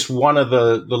 But I guess one of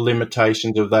the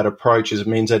limitations of that approach is it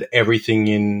means that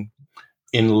everything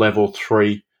in level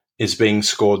 3 is being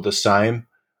scored the same.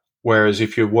 Whereas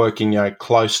if you're working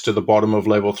close to the bottom of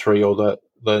level 3 or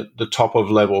the top of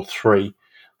level 3,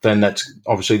 then that's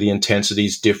obviously the intensity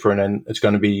is different, and it's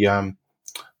going to be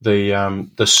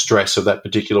the stress of that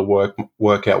particular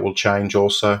workout will change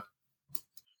also.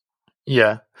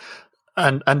 Yeah,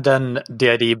 and then the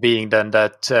idea being then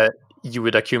that you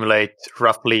would accumulate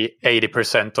roughly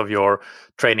 80% of your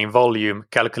training volume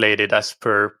calculated as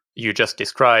per you just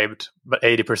described, but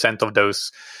 80% of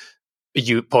those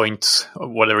points,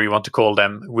 whatever you want to call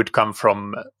them, would come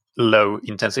from low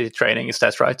intensity training. Is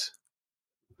that right?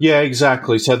 Yeah,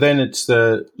 exactly. So then it's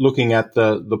looking at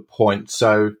the points.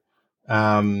 So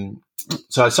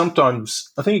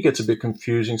sometimes I think it gets a bit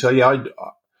confusing. So yeah,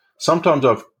 sometimes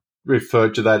I've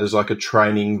referred to that as like a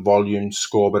training volume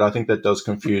score, but I think that does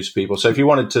confuse people. So if you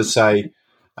wanted to say,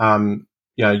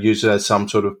 use it as some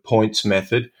sort of points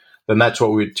method, then that's what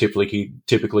we would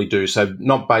typically do. So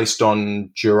not based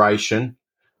on duration,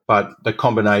 but the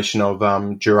combination of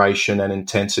duration and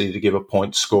intensity to give a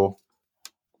point score.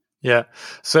 Yeah.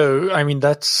 So, I mean,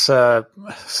 that's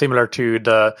similar to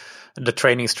the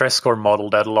training stress score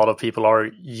model that a lot of people are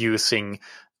using.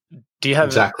 Do you have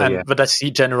exactly? But that's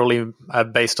generally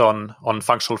based on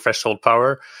functional threshold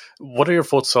power. What are your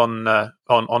thoughts on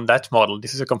that model?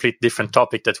 This is a completely different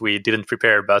topic that we didn't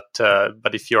prepare, but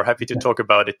if you're happy to talk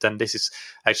about it, then this is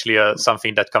actually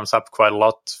something that comes up quite a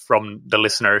lot from the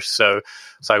listeners. So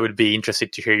I would be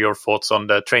interested to hear your thoughts on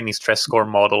the training stress score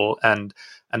model and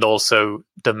also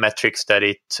the metrics that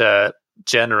it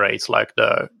generates, like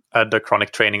the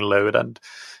chronic training load and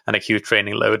acute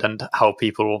training load, and how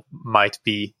people might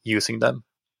be using them.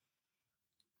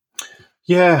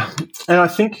 Yeah, and I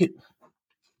think,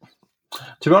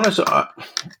 to be honest,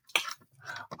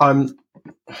 I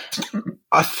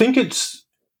think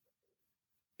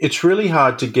it's really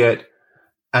hard to get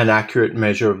an accurate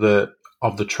measure of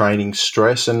the training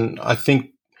stress, and I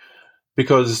think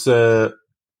because I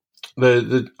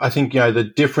think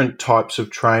the different types of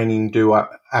training do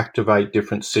activate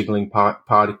different signaling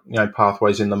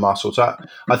pathways in the muscle. So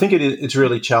I think it's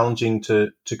really challenging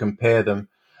to compare them.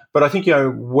 But I think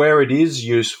where it is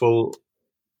useful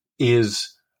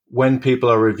is when people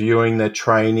are reviewing their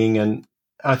training, and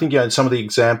I think some of the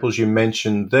examples you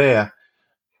mentioned there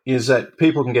is that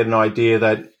people can get an idea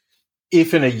that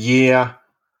if in a year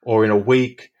or in a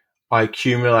week I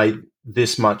accumulate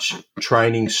this much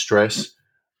training stress,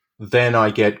 then I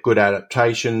get good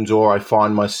adaptations, or I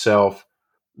find myself,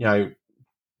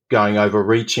 going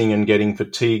overreaching and getting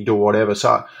fatigued or whatever.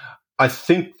 So I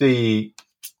think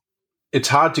it's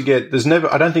hard to get.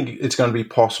 I don't think it's going to be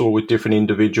possible with different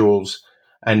individuals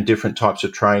and different types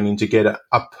of training to get a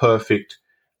perfect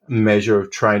measure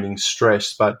of training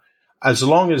stress. But as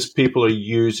long as people are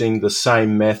using the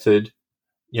same method,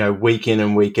 week in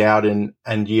and week out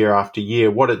and year after year,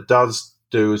 what it does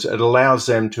do is it allows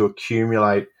them to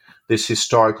accumulate this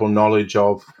historical knowledge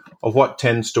of what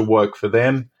tends to work for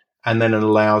them, and then it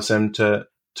allows them to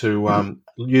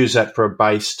use that for a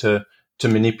base to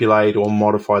manipulate or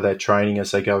modify their training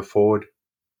as they go forward.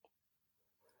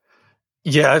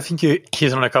 Yeah, I think you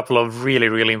hit on a couple of really,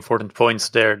 really important points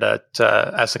there that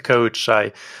as a coach,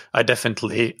 I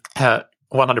definitely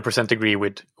 100% agree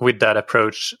with that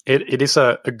approach. It is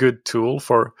a good tool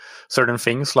for certain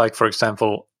things, like, for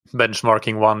example,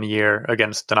 benchmarking 1 year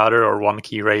against another or one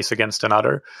key race against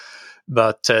another.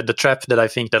 But the trap that I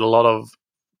think that a lot of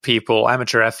people,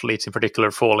 amateur athletes in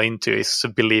particular, fall into is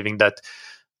believing that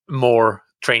more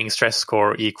training stress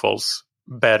score equals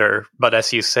better. But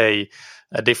as you say,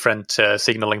 different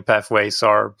signaling pathways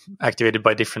are activated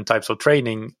by different types of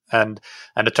training, and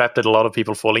the trap that a lot of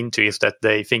people fall into is that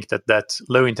they think that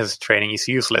low intensity training is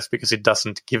useless because it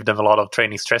doesn't give them a lot of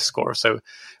training stress score. So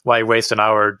why waste an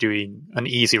hour doing an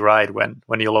easy ride when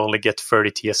you'll only get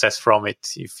 30 TSS from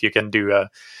it if you can do a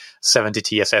 70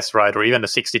 TSS ride or even a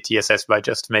 60 TSS by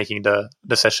just making the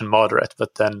session moderate?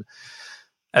 But then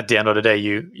at the end of the day,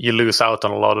 you lose out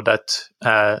on a lot of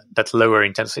that lower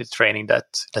intensity training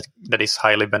that is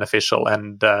highly beneficial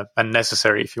and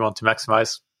necessary if you want to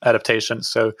maximize adaptation.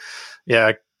 So, yeah,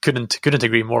 I couldn't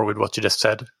agree more with what you just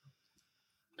said.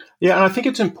 Yeah, and I think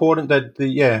it's important that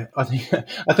I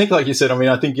think like you said, I mean,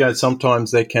 I think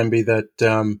sometimes there can be that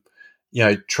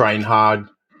train hard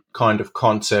kind of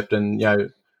concept, and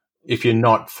if you're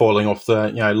not falling off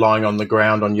lying on the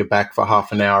ground on your back for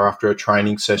half an hour after a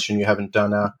training session, you haven't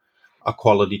done a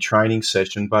quality training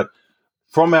session. But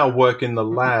from our work in the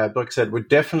lab, like I said, we're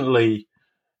definitely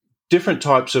different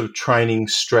types of training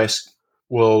stress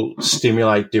will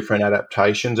stimulate different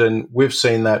adaptations. And we've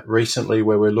seen that recently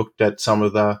where we looked at some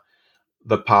of the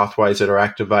pathways that are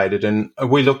activated. And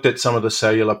we looked at some of the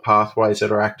cellular pathways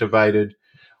that are activated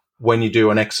when you do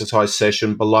an exercise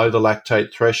session below the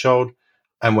lactate threshold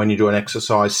and when you do an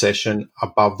exercise session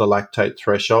above the lactate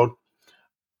threshold.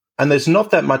 And there's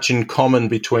not that much in common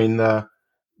between the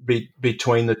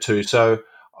two. So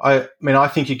I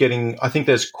think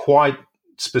there's quite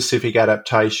specific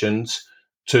adaptations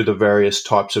to the various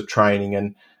types of training.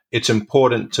 And it's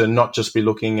important to not just be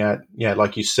looking at,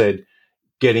 like you said,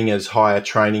 getting as high a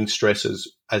training stress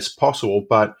as possible,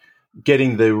 but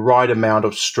getting the right amount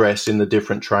of stress in the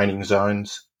different training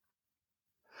zones.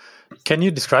 Can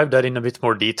you describe that in a bit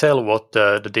more detail, what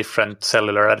the different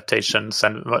cellular adaptations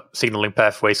and signaling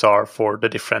pathways are for the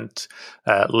different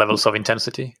levels of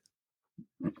intensity?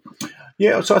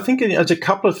 Yeah, so I think there's a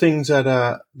couple of things that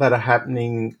are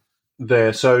happening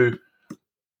there. So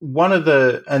one of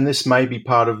and this may be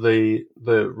part of the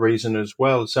reason as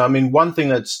well. So I mean, one thing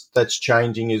that's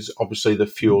changing is obviously the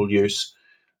fuel use.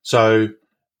 So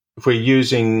if we're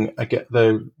using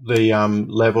the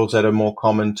levels that are more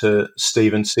common to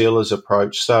Stephen Seeler's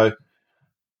approach, so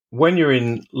when you're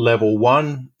in level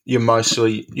 1, you're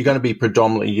going to be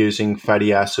predominantly using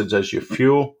fatty acids as your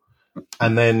fuel.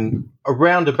 And then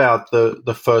around about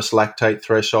the first lactate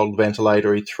threshold,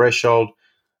 ventilatory threshold,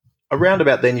 around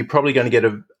about then you're probably going to get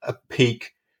a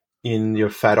peak in your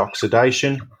fat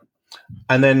oxidation.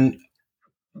 And then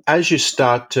as you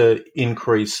start to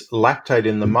increase lactate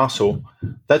in the muscle,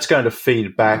 that's going to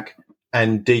feed back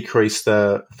and decrease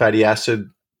the fatty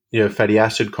acid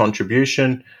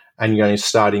contribution, and you're going to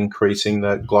start increasing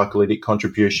the glycolytic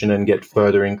contribution and get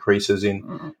further increases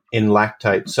in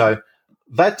lactate. So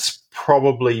that's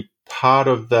probably part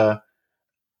of the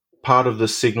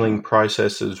signaling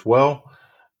process as well.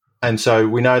 And so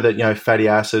we know that, fatty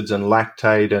acids and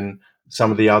lactate and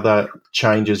some of the other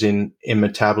changes in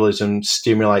metabolism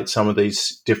stimulate some of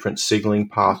these different signaling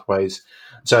pathways.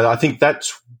 So I think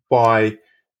that's why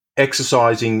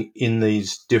exercising in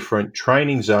these different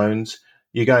training zones,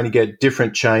 you're going to get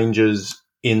different changes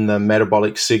in the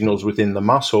metabolic signals within the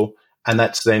muscle, and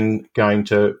that's then going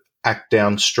to act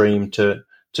downstream to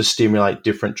stimulate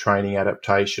different training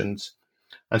adaptations.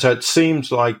 And so it seems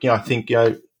like, I think,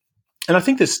 and I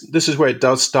think this is where it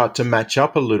does start to match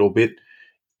up a little bit,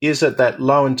 is that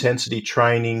low intensity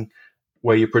training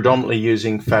where you're predominantly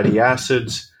using fatty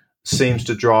acids seems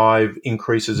to drive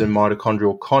increases in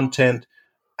mitochondrial content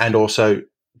and also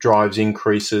drives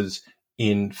increases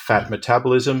in fat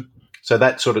metabolism. So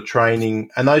that sort of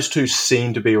training, and those two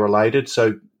seem to be related.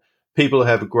 So people who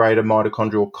have a greater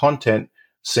mitochondrial content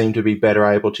seem to be better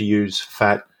able to use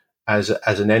fat as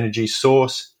an energy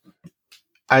source.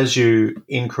 As you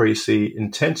increase the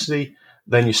intensity,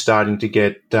 then you're starting to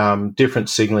get different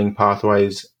signaling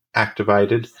pathways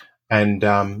activated and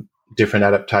different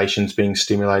adaptations being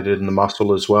stimulated in the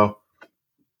muscle as well.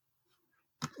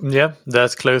 Yeah,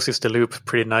 that closes the loop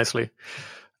pretty nicely.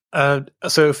 So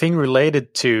a thing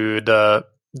related to the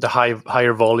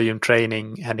higher volume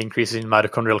training and increases in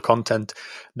mitochondrial content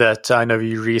that I know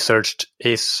you researched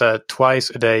is twice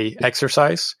a day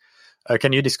exercise.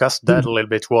 Can you discuss that a little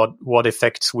bit? What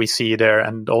effects we see there,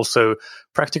 and also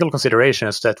practical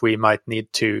considerations that we might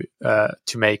need to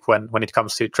make when it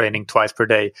comes to training twice per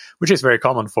day, which is very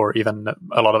common for even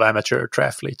a lot of amateur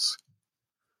triathletes.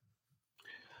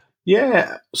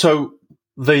 Yeah. So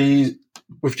we've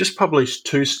just published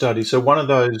 2 studies. So one of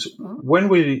those,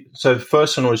 the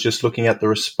first one was just looking at the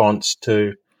response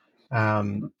to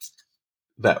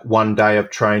that one day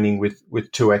of training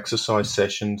with 2 exercise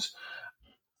sessions.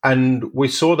 And we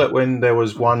saw that when there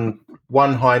was one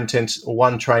high intense or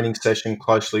one training session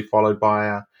closely followed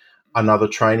by another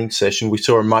training session, we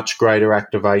saw a much greater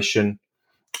activation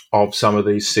of some of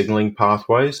these signaling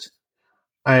pathways.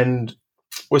 And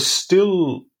we're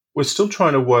still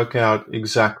trying to work out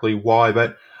exactly why,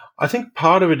 but I think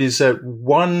part of it is that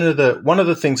one of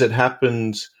the things that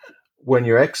happens when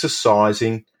you're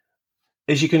exercising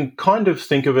is you can kind of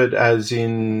think of it as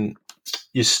in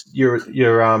you're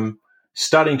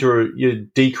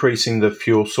decreasing the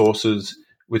fuel sources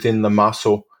within the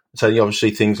muscle. So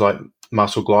obviously things like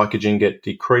muscle glycogen get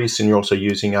decreased, and you're also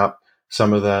using up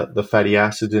some of the fatty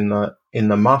acids in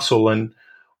the muscle. And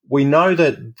we know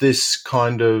that this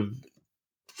kind of,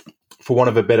 for want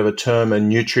of a better term, a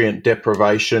nutrient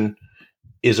deprivation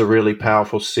is a really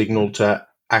powerful signal to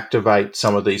activate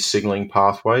some of these signaling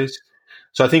pathways.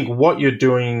 So I think what you're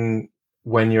doing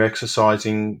when you're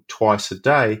exercising twice a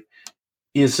day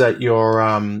is that you're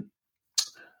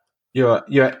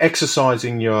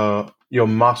exercising your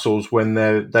muscles when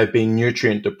they've been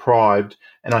nutrient deprived,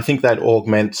 and I think that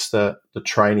augments the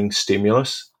training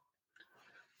stimulus.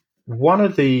 One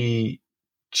of the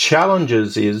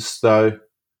challenges is, though,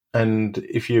 and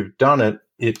if you've done it,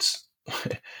 it's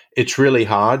really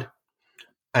hard.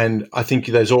 And I think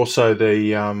there's also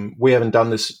we haven't done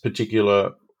this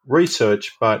particular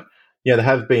research, but yeah, there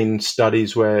have been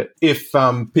studies where if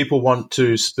people want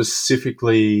to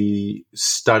specifically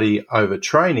study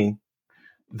overtraining,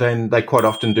 then they quite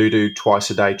often do twice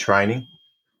a day training.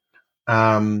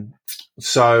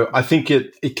 So I think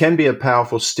it can be a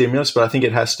powerful stimulus, but I think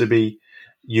it has to be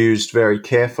used very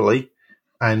carefully,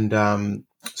 and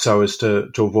so as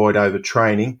to avoid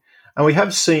overtraining. And we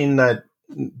have seen that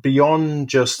beyond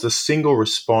just the single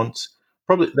response,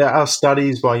 probably there are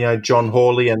studies by John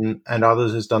Hawley and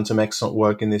others has done some excellent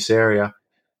work in this area,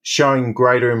 showing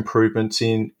greater improvements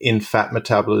in fat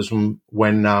metabolism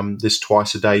when this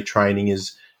twice a day training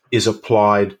is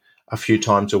applied a few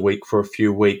times a week for a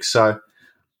few weeks. So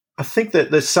I think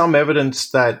that there's some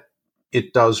evidence that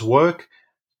it does work,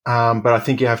 but I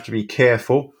think you have to be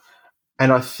careful.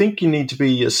 And I think you need to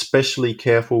be especially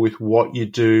careful with what you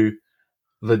do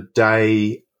the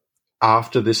day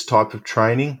after this type of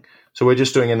training. So we're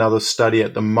just doing another study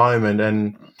at the moment,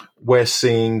 and we're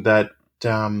seeing that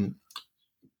that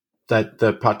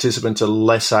the participants are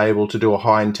less able to do a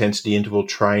high intensity interval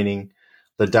training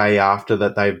the day after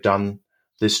that they've done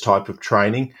this type of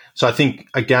training. So I think,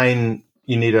 again,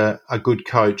 you need a good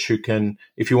coach who can,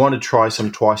 if you want to try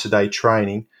some twice a day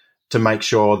training, to make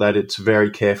sure that it's very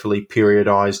carefully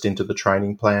periodized into the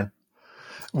training plan.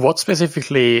 What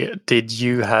specifically did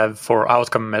you have for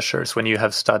outcome measures when you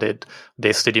have studied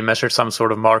this? Did you measure some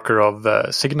sort of marker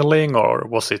of signaling, or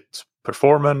was it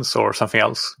performance or something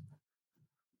else?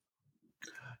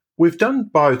 We've done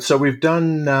both. So we've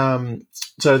done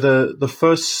so the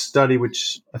first study,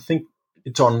 which I think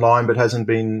it's online but hasn't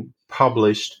been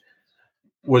published,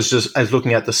 was just as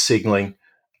looking at the signaling.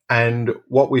 And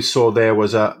what we saw there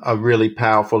was a really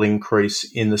powerful increase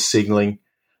in the signaling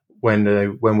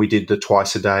when we did the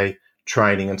twice a day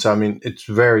training. And so, I mean, it's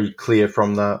very clear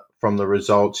from the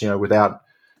results, without,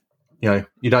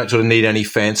 you don't sort of need any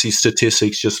fancy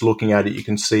statistics. Just looking at it, you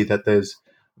can see that there's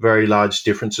very large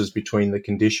differences between the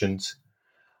conditions.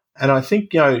 And I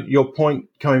think, your point,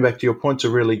 coming back to your point's a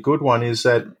really good one, is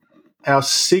that our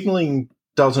signaling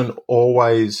doesn't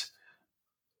always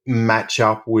match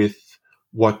up with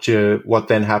what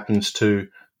then happens to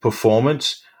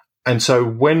performance. And so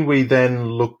when we then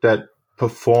looked at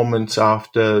performance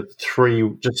after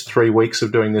 3 weeks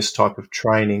of doing this type of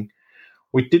training,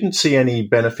 we didn't see any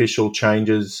beneficial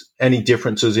changes, any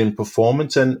differences in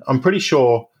performance. And I'm pretty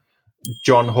sure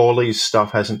John Hawley's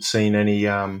stuff hasn't seen any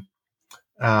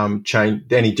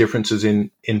any differences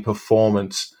in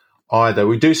performance either.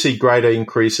 We do see greater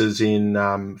increases in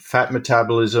fat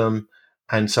metabolism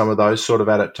and some of those sort of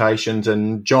adaptations.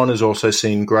 And John has also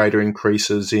seen greater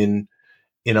increases in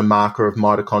a marker of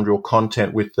mitochondrial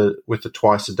content with the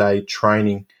twice a day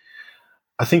training.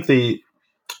 I think the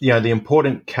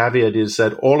important caveat is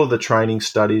that all of the training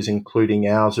studies, including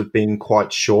ours, have been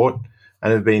quite short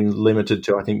and have been limited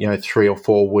to, I think, 3 or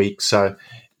 4 weeks. So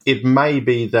it may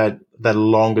be that a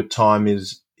longer time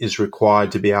is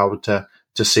required to be able to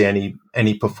see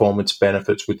any performance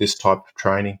benefits with this type of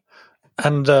training.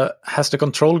 And has the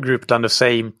control group done the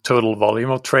same total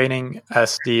volume of training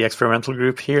as the experimental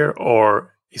group here,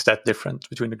 or is that different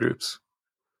between the groups?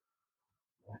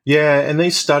 Yeah, in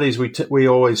these studies, we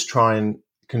always try and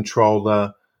control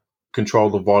the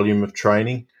volume of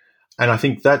training, and I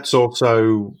think that's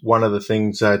also one of the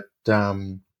things that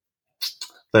John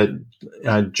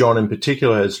in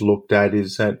particular has looked at,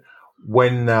 is that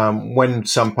when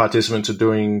some participants are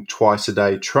doing twice a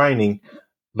day training,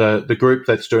 the group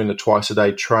that's doing the twice a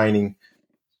day training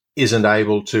isn't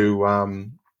able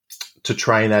to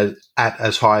train at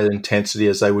as high intensity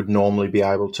as they would normally be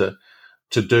able to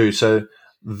do. So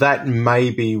that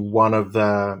may be why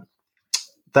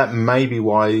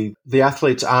the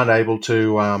athletes aren't able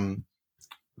to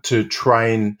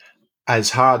train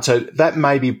as hard. So that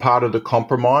may be part of the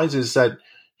compromise, is that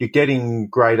you're getting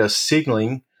greater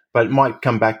signaling, but it might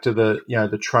come back to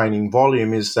the training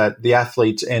volume, is that the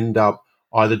athletes end up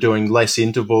either doing less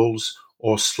intervals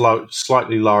or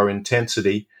slightly lower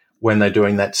intensity when they're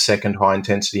doing that second high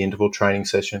intensity interval training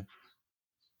session.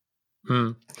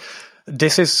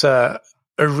 This is a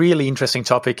a really interesting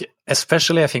topic,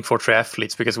 especially I think for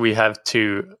triathletes, because we have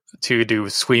to do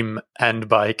swim and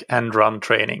bike and run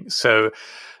training. So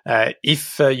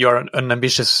if you're an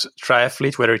ambitious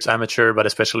triathlete, whether it's amateur, but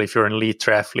especially if you're an elite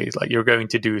triathlete, like you're going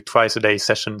to do twice a day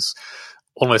sessions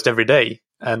almost every day.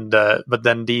 And but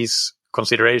then these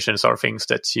considerations are things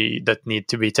that need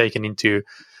to be taken into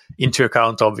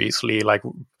account, obviously, like,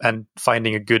 and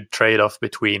finding a good trade-off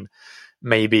between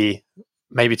maybe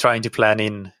trying to plan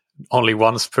in only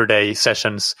once per day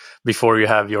sessions before you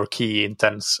have your key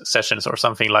intense sessions or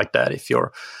something like that. If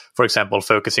you're, for example,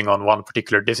 focusing on one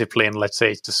particular discipline, let's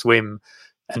say it's to swim,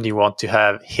 and you want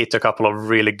to hit a couple of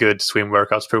really good swim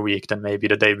workouts per week, then maybe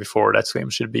the day before that swim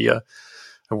should be a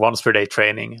once per day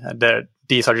training. And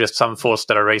these are just some thoughts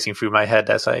that are racing through my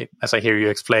head as I hear you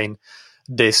explain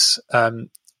this. Are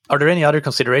there any other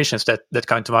considerations that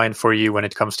come to mind for you when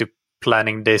it comes to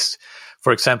planning this?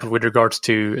 For example, with regards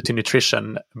to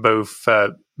nutrition, both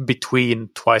between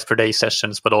twice per day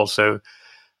sessions, but also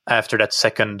after that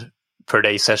second per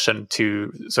day session,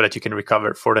 so that you can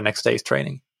recover for the next day's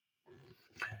training.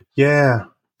 Yeah,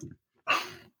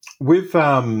 with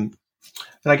and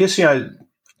I guess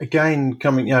again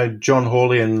John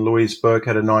Hawley and Louise Burke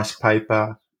had a nice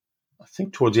paper, I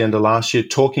think towards the end of last year,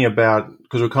 talking about,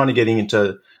 because we're kind of getting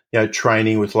into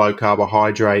training with low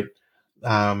carbohydrate.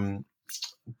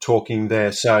 Talking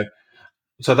there, so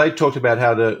they talked about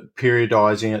how to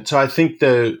periodizing it. So I think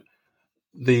the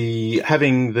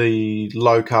having the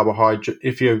low carbohydrate,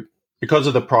 because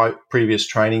of the previous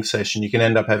training session, you can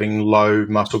end up having low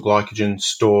muscle glycogen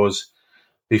stores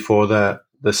before the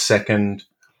second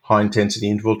high intensity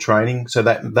interval training. So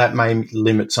that may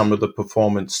limit some of the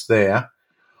performance there.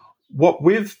 What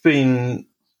we've been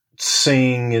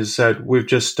seeing is that we're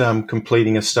just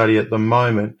completing a study at the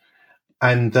moment,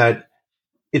 and that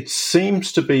it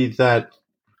seems to be that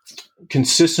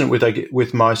consistent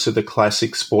with most of the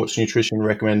classic sports nutrition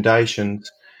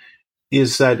recommendations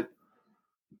is that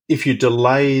if you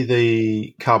delay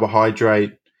the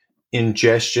carbohydrate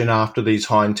ingestion after these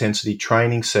high intensity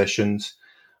training sessions,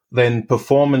 then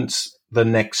performance the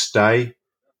next day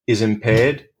is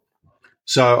impaired.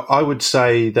 So I would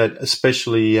say that,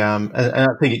 especially, and I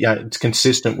think it's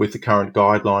consistent with the current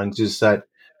guidelines, is that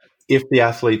if the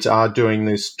athletes are doing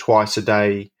this twice a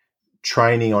day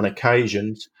training on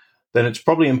occasions, then it's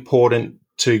probably important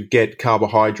to get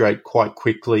carbohydrate quite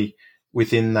quickly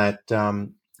within that.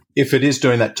 If it is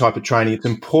doing that type of training, it's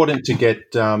important to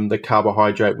get the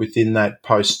carbohydrate within that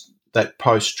post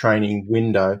training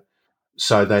window,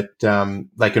 so that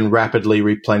they can rapidly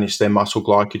replenish their muscle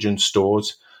glycogen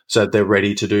stores, so that they're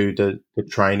ready to do the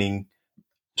training,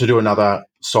 to do another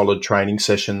solid training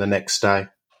session the next day.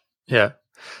 Yeah.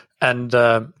 And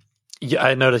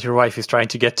I know that your wife is trying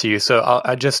to get to you, so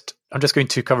I'm just going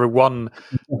to cover one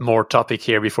more topic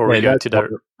here before we go to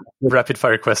the rapid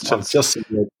fire questions.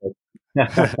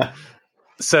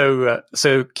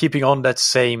 So keeping on that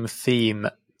same theme,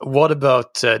 what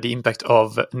about the impact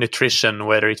of nutrition,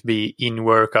 whether it be in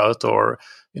workout or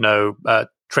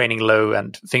training low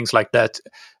and things like that?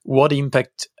 What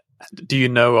impact do you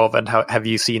know of, and how have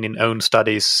you seen in own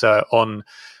studies on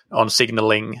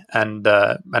signaling and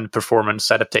performance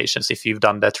adaptations, if you've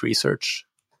done that research?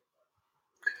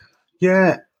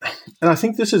 Yeah, and I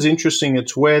think this is interesting.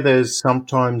 It's where there's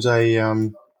sometimes a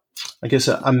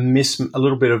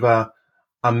little bit of a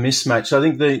mismatch. So I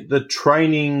think the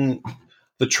training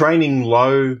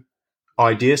low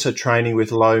idea, so training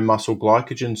with low muscle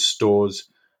glycogen stores,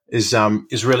 is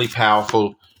really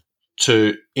powerful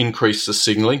to increase the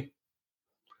signaling.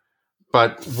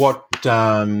 But what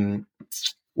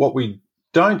we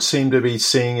don't seem to be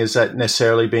seeing is that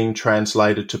necessarily being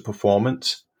translated to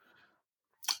performance.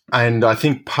 And I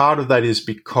think part of that is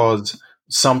because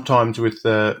sometimes if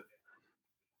the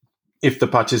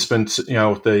participants,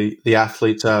 the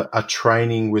athletes are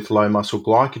training with low muscle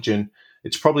glycogen,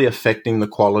 it's probably affecting the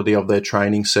quality of their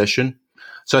training session.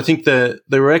 So I think the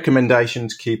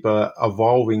recommendations keep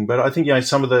evolving, but I think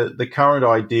some of the current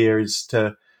idea is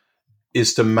to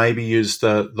maybe use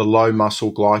the low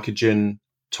muscle glycogen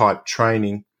type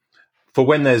training for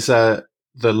when there's the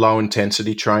low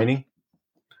intensity training,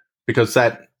 because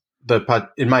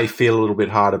it may feel a little bit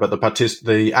harder, but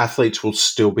the athletes will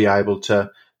still be able to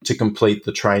complete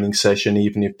the training session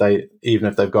even if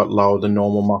they've got lower than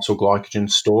normal muscle glycogen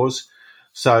stores.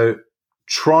 So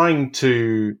trying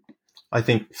to, I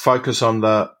think, focus on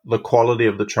the quality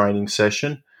of the training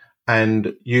session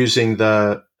and using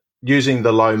the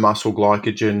low muscle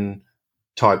glycogen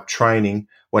type training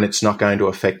when it's not going to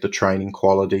affect the training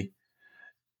quality.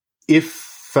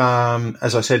 If,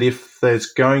 as I said, if there's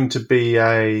going to be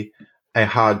a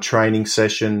hard training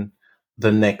session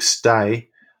the next day,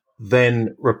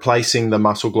 then replacing the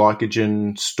muscle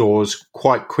glycogen stores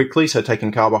quite quickly. So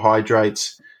taking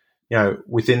carbohydrates,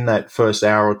 within that first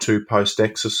hour or two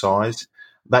post-exercise,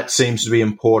 that seems to be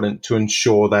important to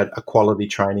ensure that a quality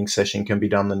training session can be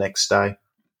done the next day.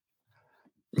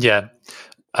 Yeah.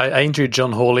 I interviewed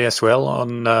John Hawley as well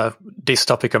on this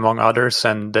topic, among others,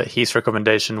 and his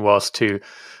recommendation was to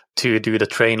do the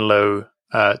train low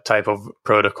type of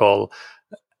protocol.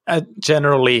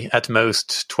 Generally, at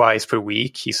most twice per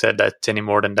week. He said that any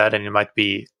more than that, and it might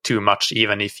be too much,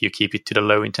 even if you keep it to the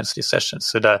low intensity sessions.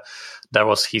 So that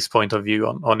was his point of view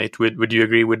on it. Would you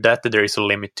agree with that? That there is a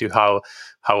limit to how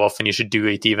often you should do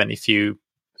it, even if you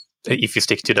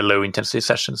stick to the low intensity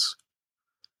sessions?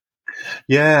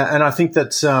 Yeah, and I think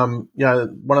that's one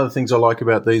of the things I like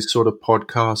about these sort of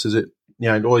podcasts is it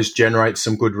always generates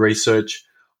some good research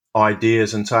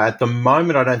ideas. And so at the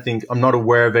moment, I'm not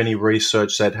aware of any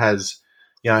research that has,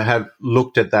 have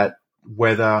looked at that,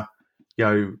 whether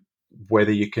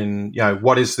you can,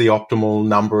 what is the optimal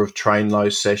number of train low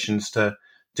sessions to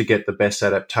get the best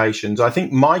adaptations. I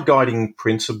think my guiding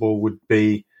principle would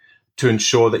be to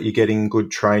ensure that you're getting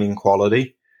good training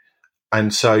quality.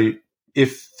 And so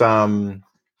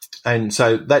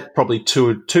so that probably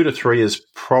two to three is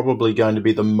probably going to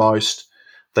be the most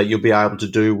that you'll be able to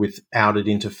do without it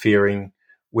interfering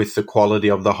with the quality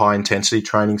of the high intensity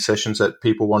training sessions that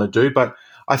people want to do. But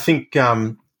I think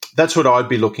that's what I'd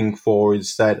be looking for,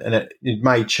 is that, and it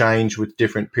may change with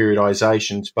different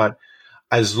periodizations, but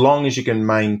as long as you can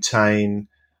maintain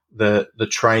the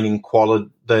training quality,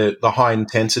 the high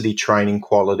intensity training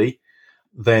quality,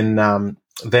 then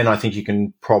I think you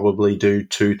can probably do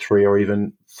 2, 3, or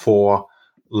even 4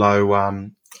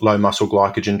 low muscle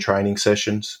glycogen training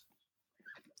sessions.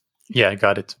 Yeah,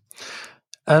 got it.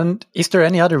 And is there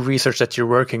any other research that you're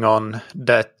working on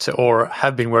or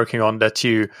have been working on that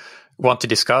you want to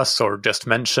discuss or just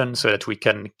mention, so that we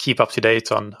can keep up to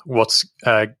date on what's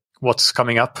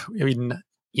coming up in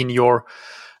your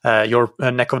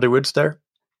neck of the woods there?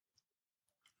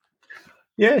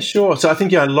 Yeah, sure. So I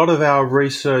think a lot of our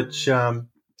research, and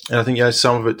I think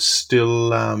some of it's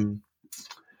still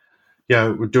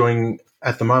we're doing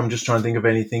at the moment. Just trying to think of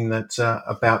anything that's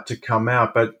about to come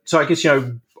out. But so I guess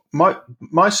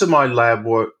most of my lab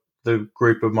work, the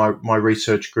group of my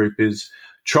research group, is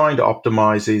trying to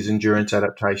optimize these endurance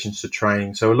adaptations to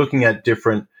training. So we're looking at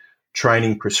different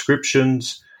training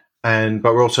prescriptions, but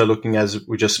we're also looking, as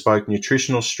we just spoke,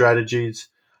 nutritional strategies,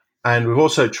 and we've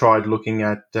also tried looking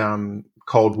at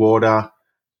cold water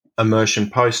immersion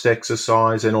post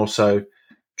exercise, and also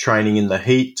training in the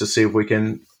heat to see if we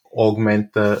can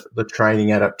augment the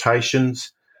training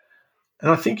adaptations. And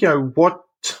I think what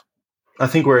I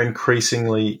think we're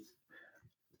increasingly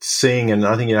seeing, and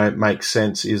I think it makes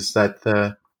sense, is that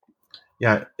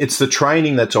it's the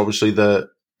training that's obviously the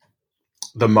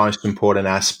most important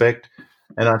aspect.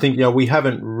 And I think we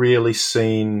haven't really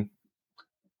seen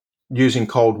using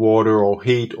cold water or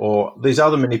heat or these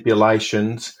other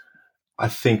manipulations, I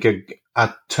think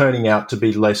are turning out to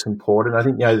be less important. I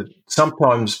think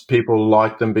sometimes people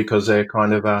like them because they're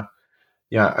kind of a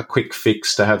quick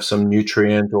fix to have some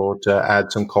nutrient or to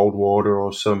add some cold water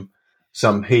or some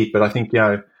heat. But I think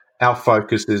our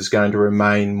focus is going to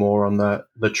remain more on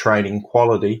the training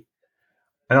quality.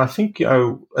 And I think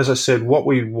as I said, what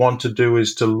we want to do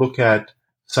is to look at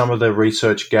some of the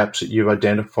research gaps that you've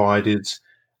identified. Is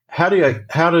how do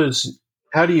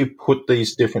you put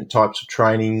these different types of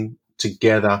training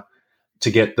together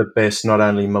to get the best, not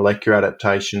only molecular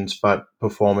adaptations but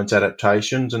performance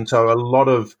adaptations? And so a lot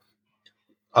of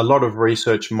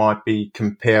research might be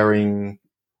comparing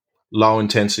low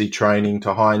intensity training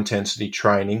to high intensity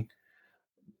training,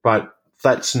 but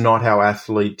that's not how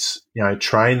athletes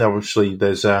train. Obviously,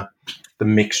 there's the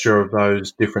mixture of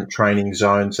those different training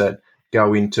zones that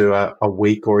go into a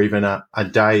week or even a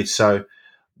day. So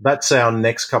that's our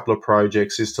next couple of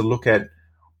projects, is to look at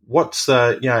what's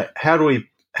how do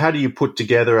you put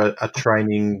together a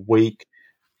training week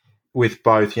with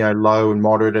both low and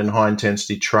moderate and high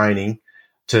intensity training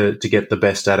to get the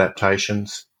best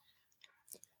adaptations.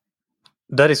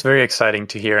 That is very exciting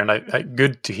to hear, and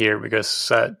good to hear, because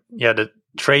the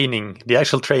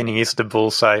actual training is the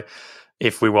bullseye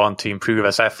if we want to improve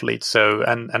as athletes. So,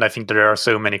 and I think there are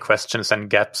so many questions and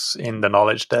gaps in the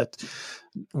knowledge that,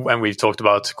 and we've talked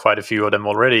about quite a few of them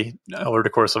already over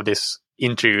the course of this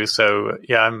interview. So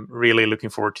I'm really looking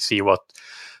forward to see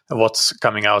what's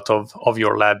coming out of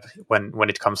your lab when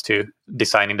it comes to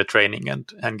designing the training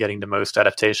and getting the most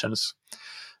adaptations.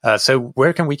 So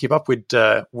where can we keep up with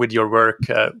your work?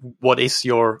 What is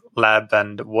your lab,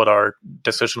 and what are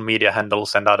the social media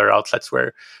handles and other outlets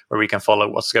where we can follow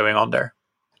what's going on there?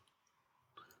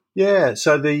 Yeah,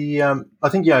 so I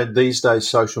think these days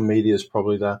social media is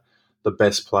probably the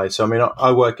best place. I mean,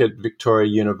 I work at Victoria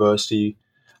University,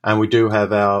 and we do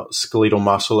have our skeletal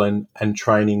muscle and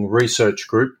training research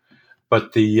group,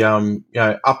 but the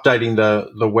updating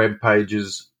the web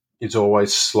pages is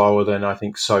always slower than I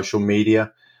think social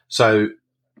media. So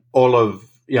all of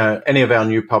any of our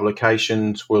new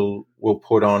publications we'll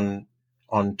put on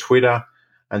Twitter,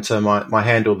 and so my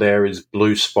handle there is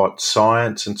Blue Spot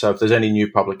Science. And so if there's any new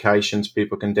publications,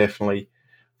 people can definitely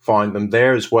find them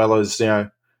there, as well as the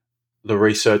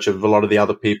research of a lot of the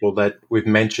other people that we've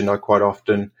mentioned. I quite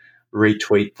often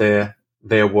retweet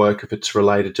their work if it's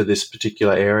related to this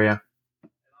particular area.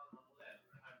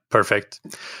 Perfect.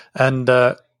 And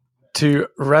to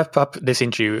wrap up this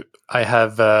interview, I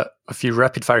have a few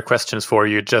rapid-fire questions for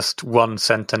you, just one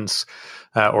sentence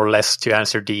or less to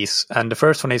answer these. And the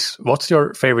first one is, what's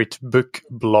your favorite book,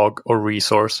 blog, or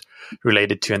resource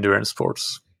related to endurance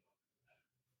sports?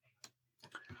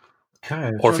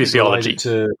 Okay. Or physiology.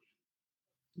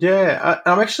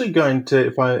 I'm actually going to,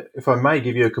 if I may,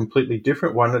 give you a completely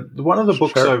different one. One of the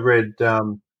books I read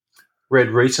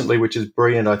recently, which is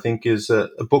brilliant, I think, is a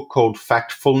book called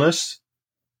Factfulness.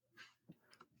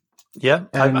 Yeah,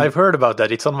 I've heard about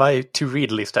that. It's on my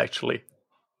to-read list, actually.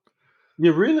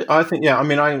 Yeah, really? I think, I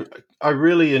mean, I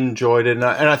really enjoyed it. And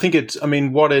I think it's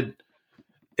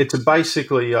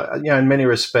basically, in many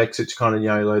respects, it's kind of,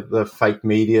 like the fake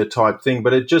media type thing,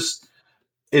 but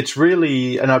it's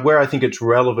really, and where I think it's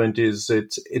relevant is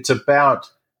it's about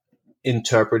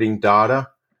interpreting data.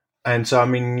 And so, I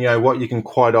mean, what you can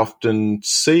quite often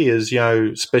see is,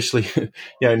 especially,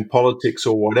 in politics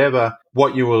or whatever,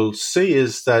 what you will see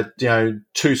is that,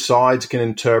 two sides can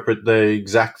interpret the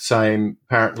exact same,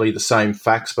 apparently the same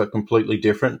facts, but completely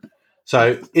different.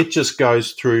 So it just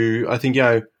goes through, I think,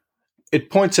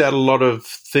 it points out a lot of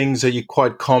things that you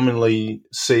quite commonly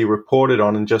see reported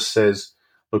on, and just says,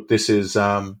 look, this is,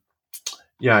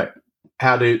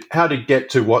 how to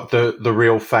get to what the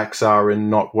real facts are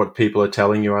and not what people are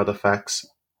telling you are the facts.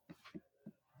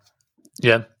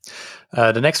 Yeah.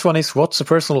 The next one is, what's a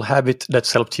personal habit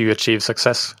that's helped you achieve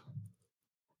success?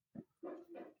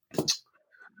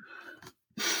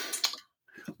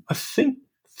 I think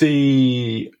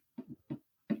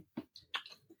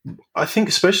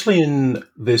especially in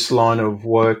this line of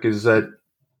work is that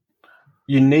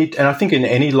you need, and I think in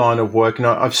any line of work, and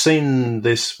I've seen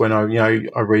this when I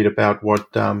read about what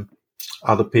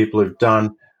other people have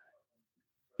done,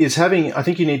 is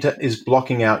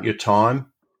blocking out your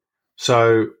time.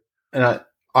 So, and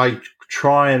I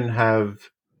try and have,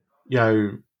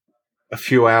 a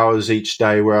few hours each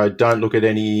day where I don't look at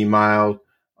any email,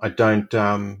 I don't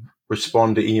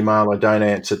respond to email, I don't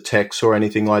answer texts or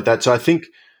anything like that. So I think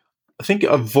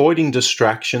avoiding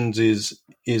distractions is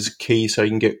key, so you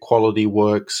can get quality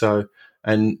work. So,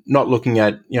 and not looking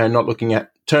at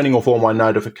turning off all my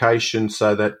notifications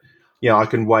so that, I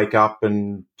can wake up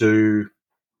and do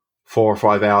 4 or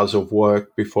 5 hours of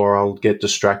work before I'll get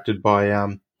distracted by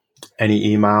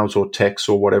any emails or texts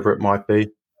or whatever it might be.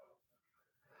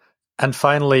 And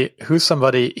finally, who's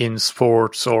somebody in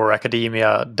sports or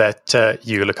academia that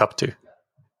you look up to?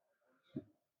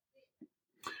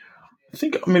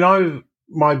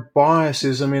 My bias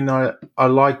is, I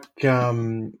like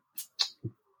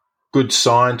good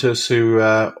scientists who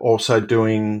are also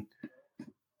doing,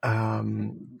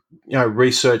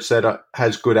 research that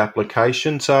has good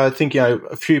application. So I think,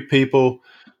 a few people,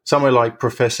 somewhere like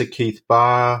Professor Keith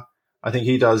Barr, I think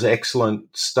he does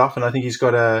excellent stuff. And I think he's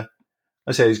a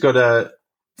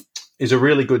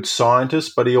really good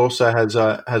scientist, but he also has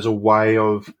a way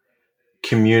of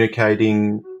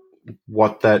communicating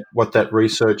what that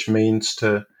research means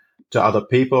to other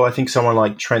people. I think someone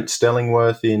like Trent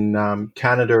Stellingworth in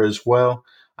Canada as well,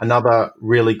 another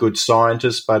really good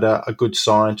scientist, but a good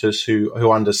scientist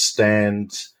who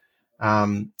understands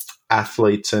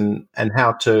athletes and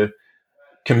how to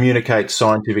communicate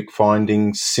scientific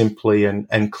findings simply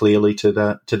and clearly to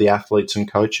the athletes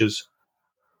and coaches.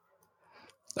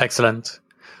 Excellent.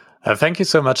 Thank you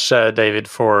so much, David,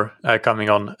 for coming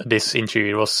on this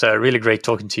interview. It was really great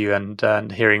talking to you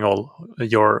and hearing all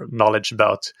your knowledge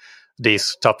about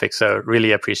these topics. So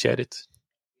really appreciate it.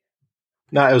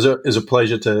 No, it was a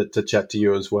pleasure to chat to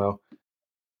you as well.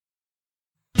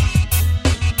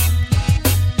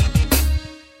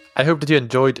 I hope that you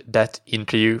enjoyed that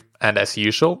interview. And as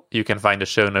usual, you can find the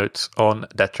show notes on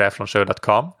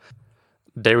thattriathlonshow.com.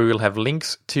 There we will have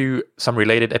links to some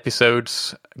related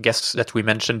episodes, guests that we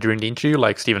mentioned during the interview,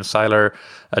 like Steven Seiler,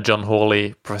 John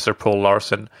Hawley, Professor Paul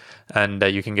Larsen, and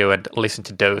you can go and listen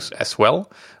to those as well.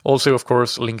 Also, of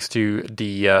course, links to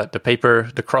the paper,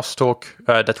 the crosstalk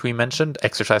that we mentioned,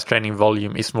 exercise training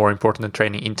volume is more important than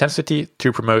training intensity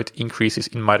to promote increases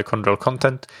in mitochondrial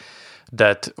content.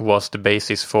 That was the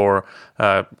basis for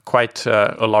quite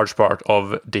a large part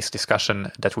of this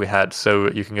discussion that we had. So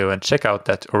you can go and check out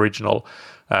that original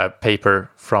paper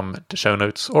from the show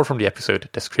notes or from the episode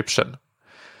description.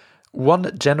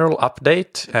 One general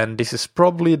update, and this is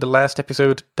probably the last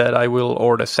episode that I will,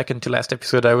 or the second to last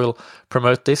episode I will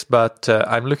promote this, but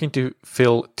I'm looking to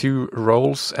fill 2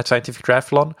 roles at Scientific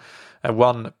Triathlon,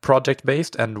 one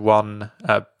project-based and one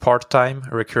part-time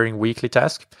recurring weekly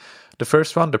task. The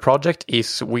first one, the project,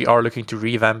 is we are looking to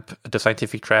revamp the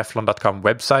scientifictriathlon.com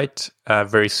website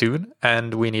very soon,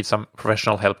 and we need some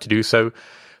professional help to do so.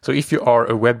 So if you are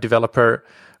a web developer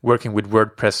working with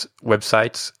WordPress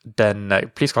websites,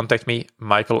 then please contact me,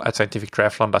 Michael at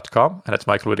scientifictriathlon.com, and that's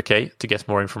Michael with a K, to get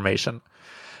more information.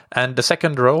 And the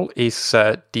second role is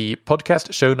the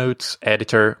podcast show notes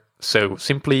editor. So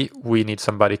simply, we need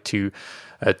somebody to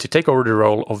take over the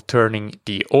role of turning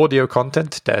the audio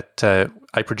content that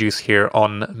I produce here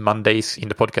on Mondays in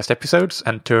the podcast episodes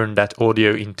and turn that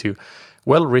audio into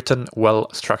well-written,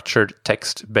 well-structured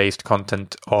text-based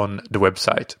content on the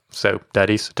website. So that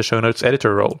is the show notes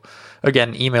editor role.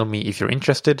 Again, email me if you're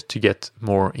interested to get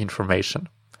more information.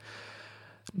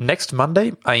 Next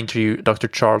Monday, I interview Dr.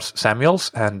 Charles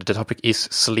Samuels, and the topic is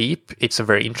sleep. It's a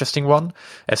very interesting one,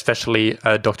 especially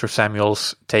Dr.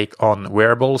 Samuels' take on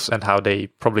wearables and how they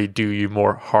probably do you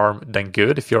more harm than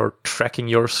good if you're tracking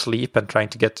your sleep and trying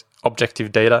to get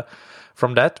objective data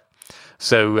from that.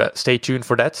 So stay tuned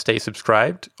for that, stay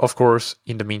subscribed. Of course,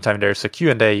 in the meantime, there's a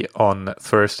Q&A on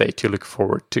Thursday to look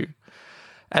forward to.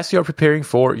 As you are preparing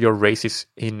for your races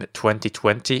in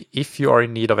 2020, if you are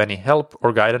in need of any help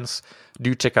or guidance,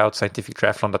 do check out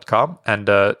scientifictriathlon.com and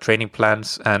the training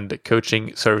plans and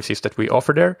coaching services that we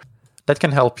offer there. That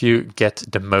can help you get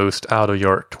the most out of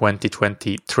your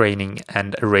 2020 training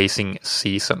and racing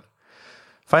season.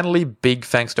 Finally, big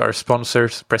thanks to our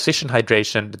sponsors, Precision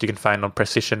Hydration, that you can find on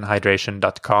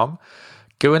precisionhydration.com.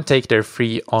 Go and take their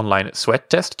free online sweat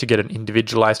test to get an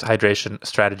individualized hydration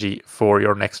strategy for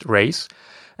your next race.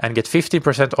 And get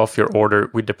 15% off your order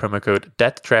with the promo code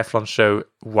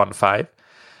THATTRIATHLONSHOW15.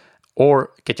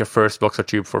 Or get your first box or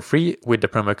tube for free with the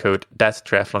promo code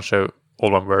THATTRIATHLONSHOW,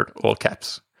 all one word, all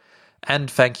caps. And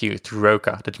thank you to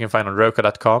Roka, that you can find on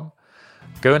Roka.com.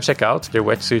 Go and check out their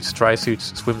wetsuits,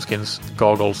 tri-suits, swimskins,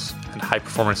 goggles, and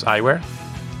high-performance eyewear.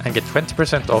 And get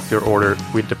 20% off your order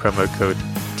with the promo code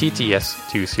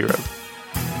TTS20.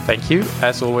 Thank you,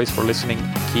 as always, for listening.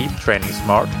 Keep training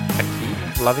smart and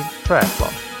keep loving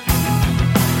triathlon.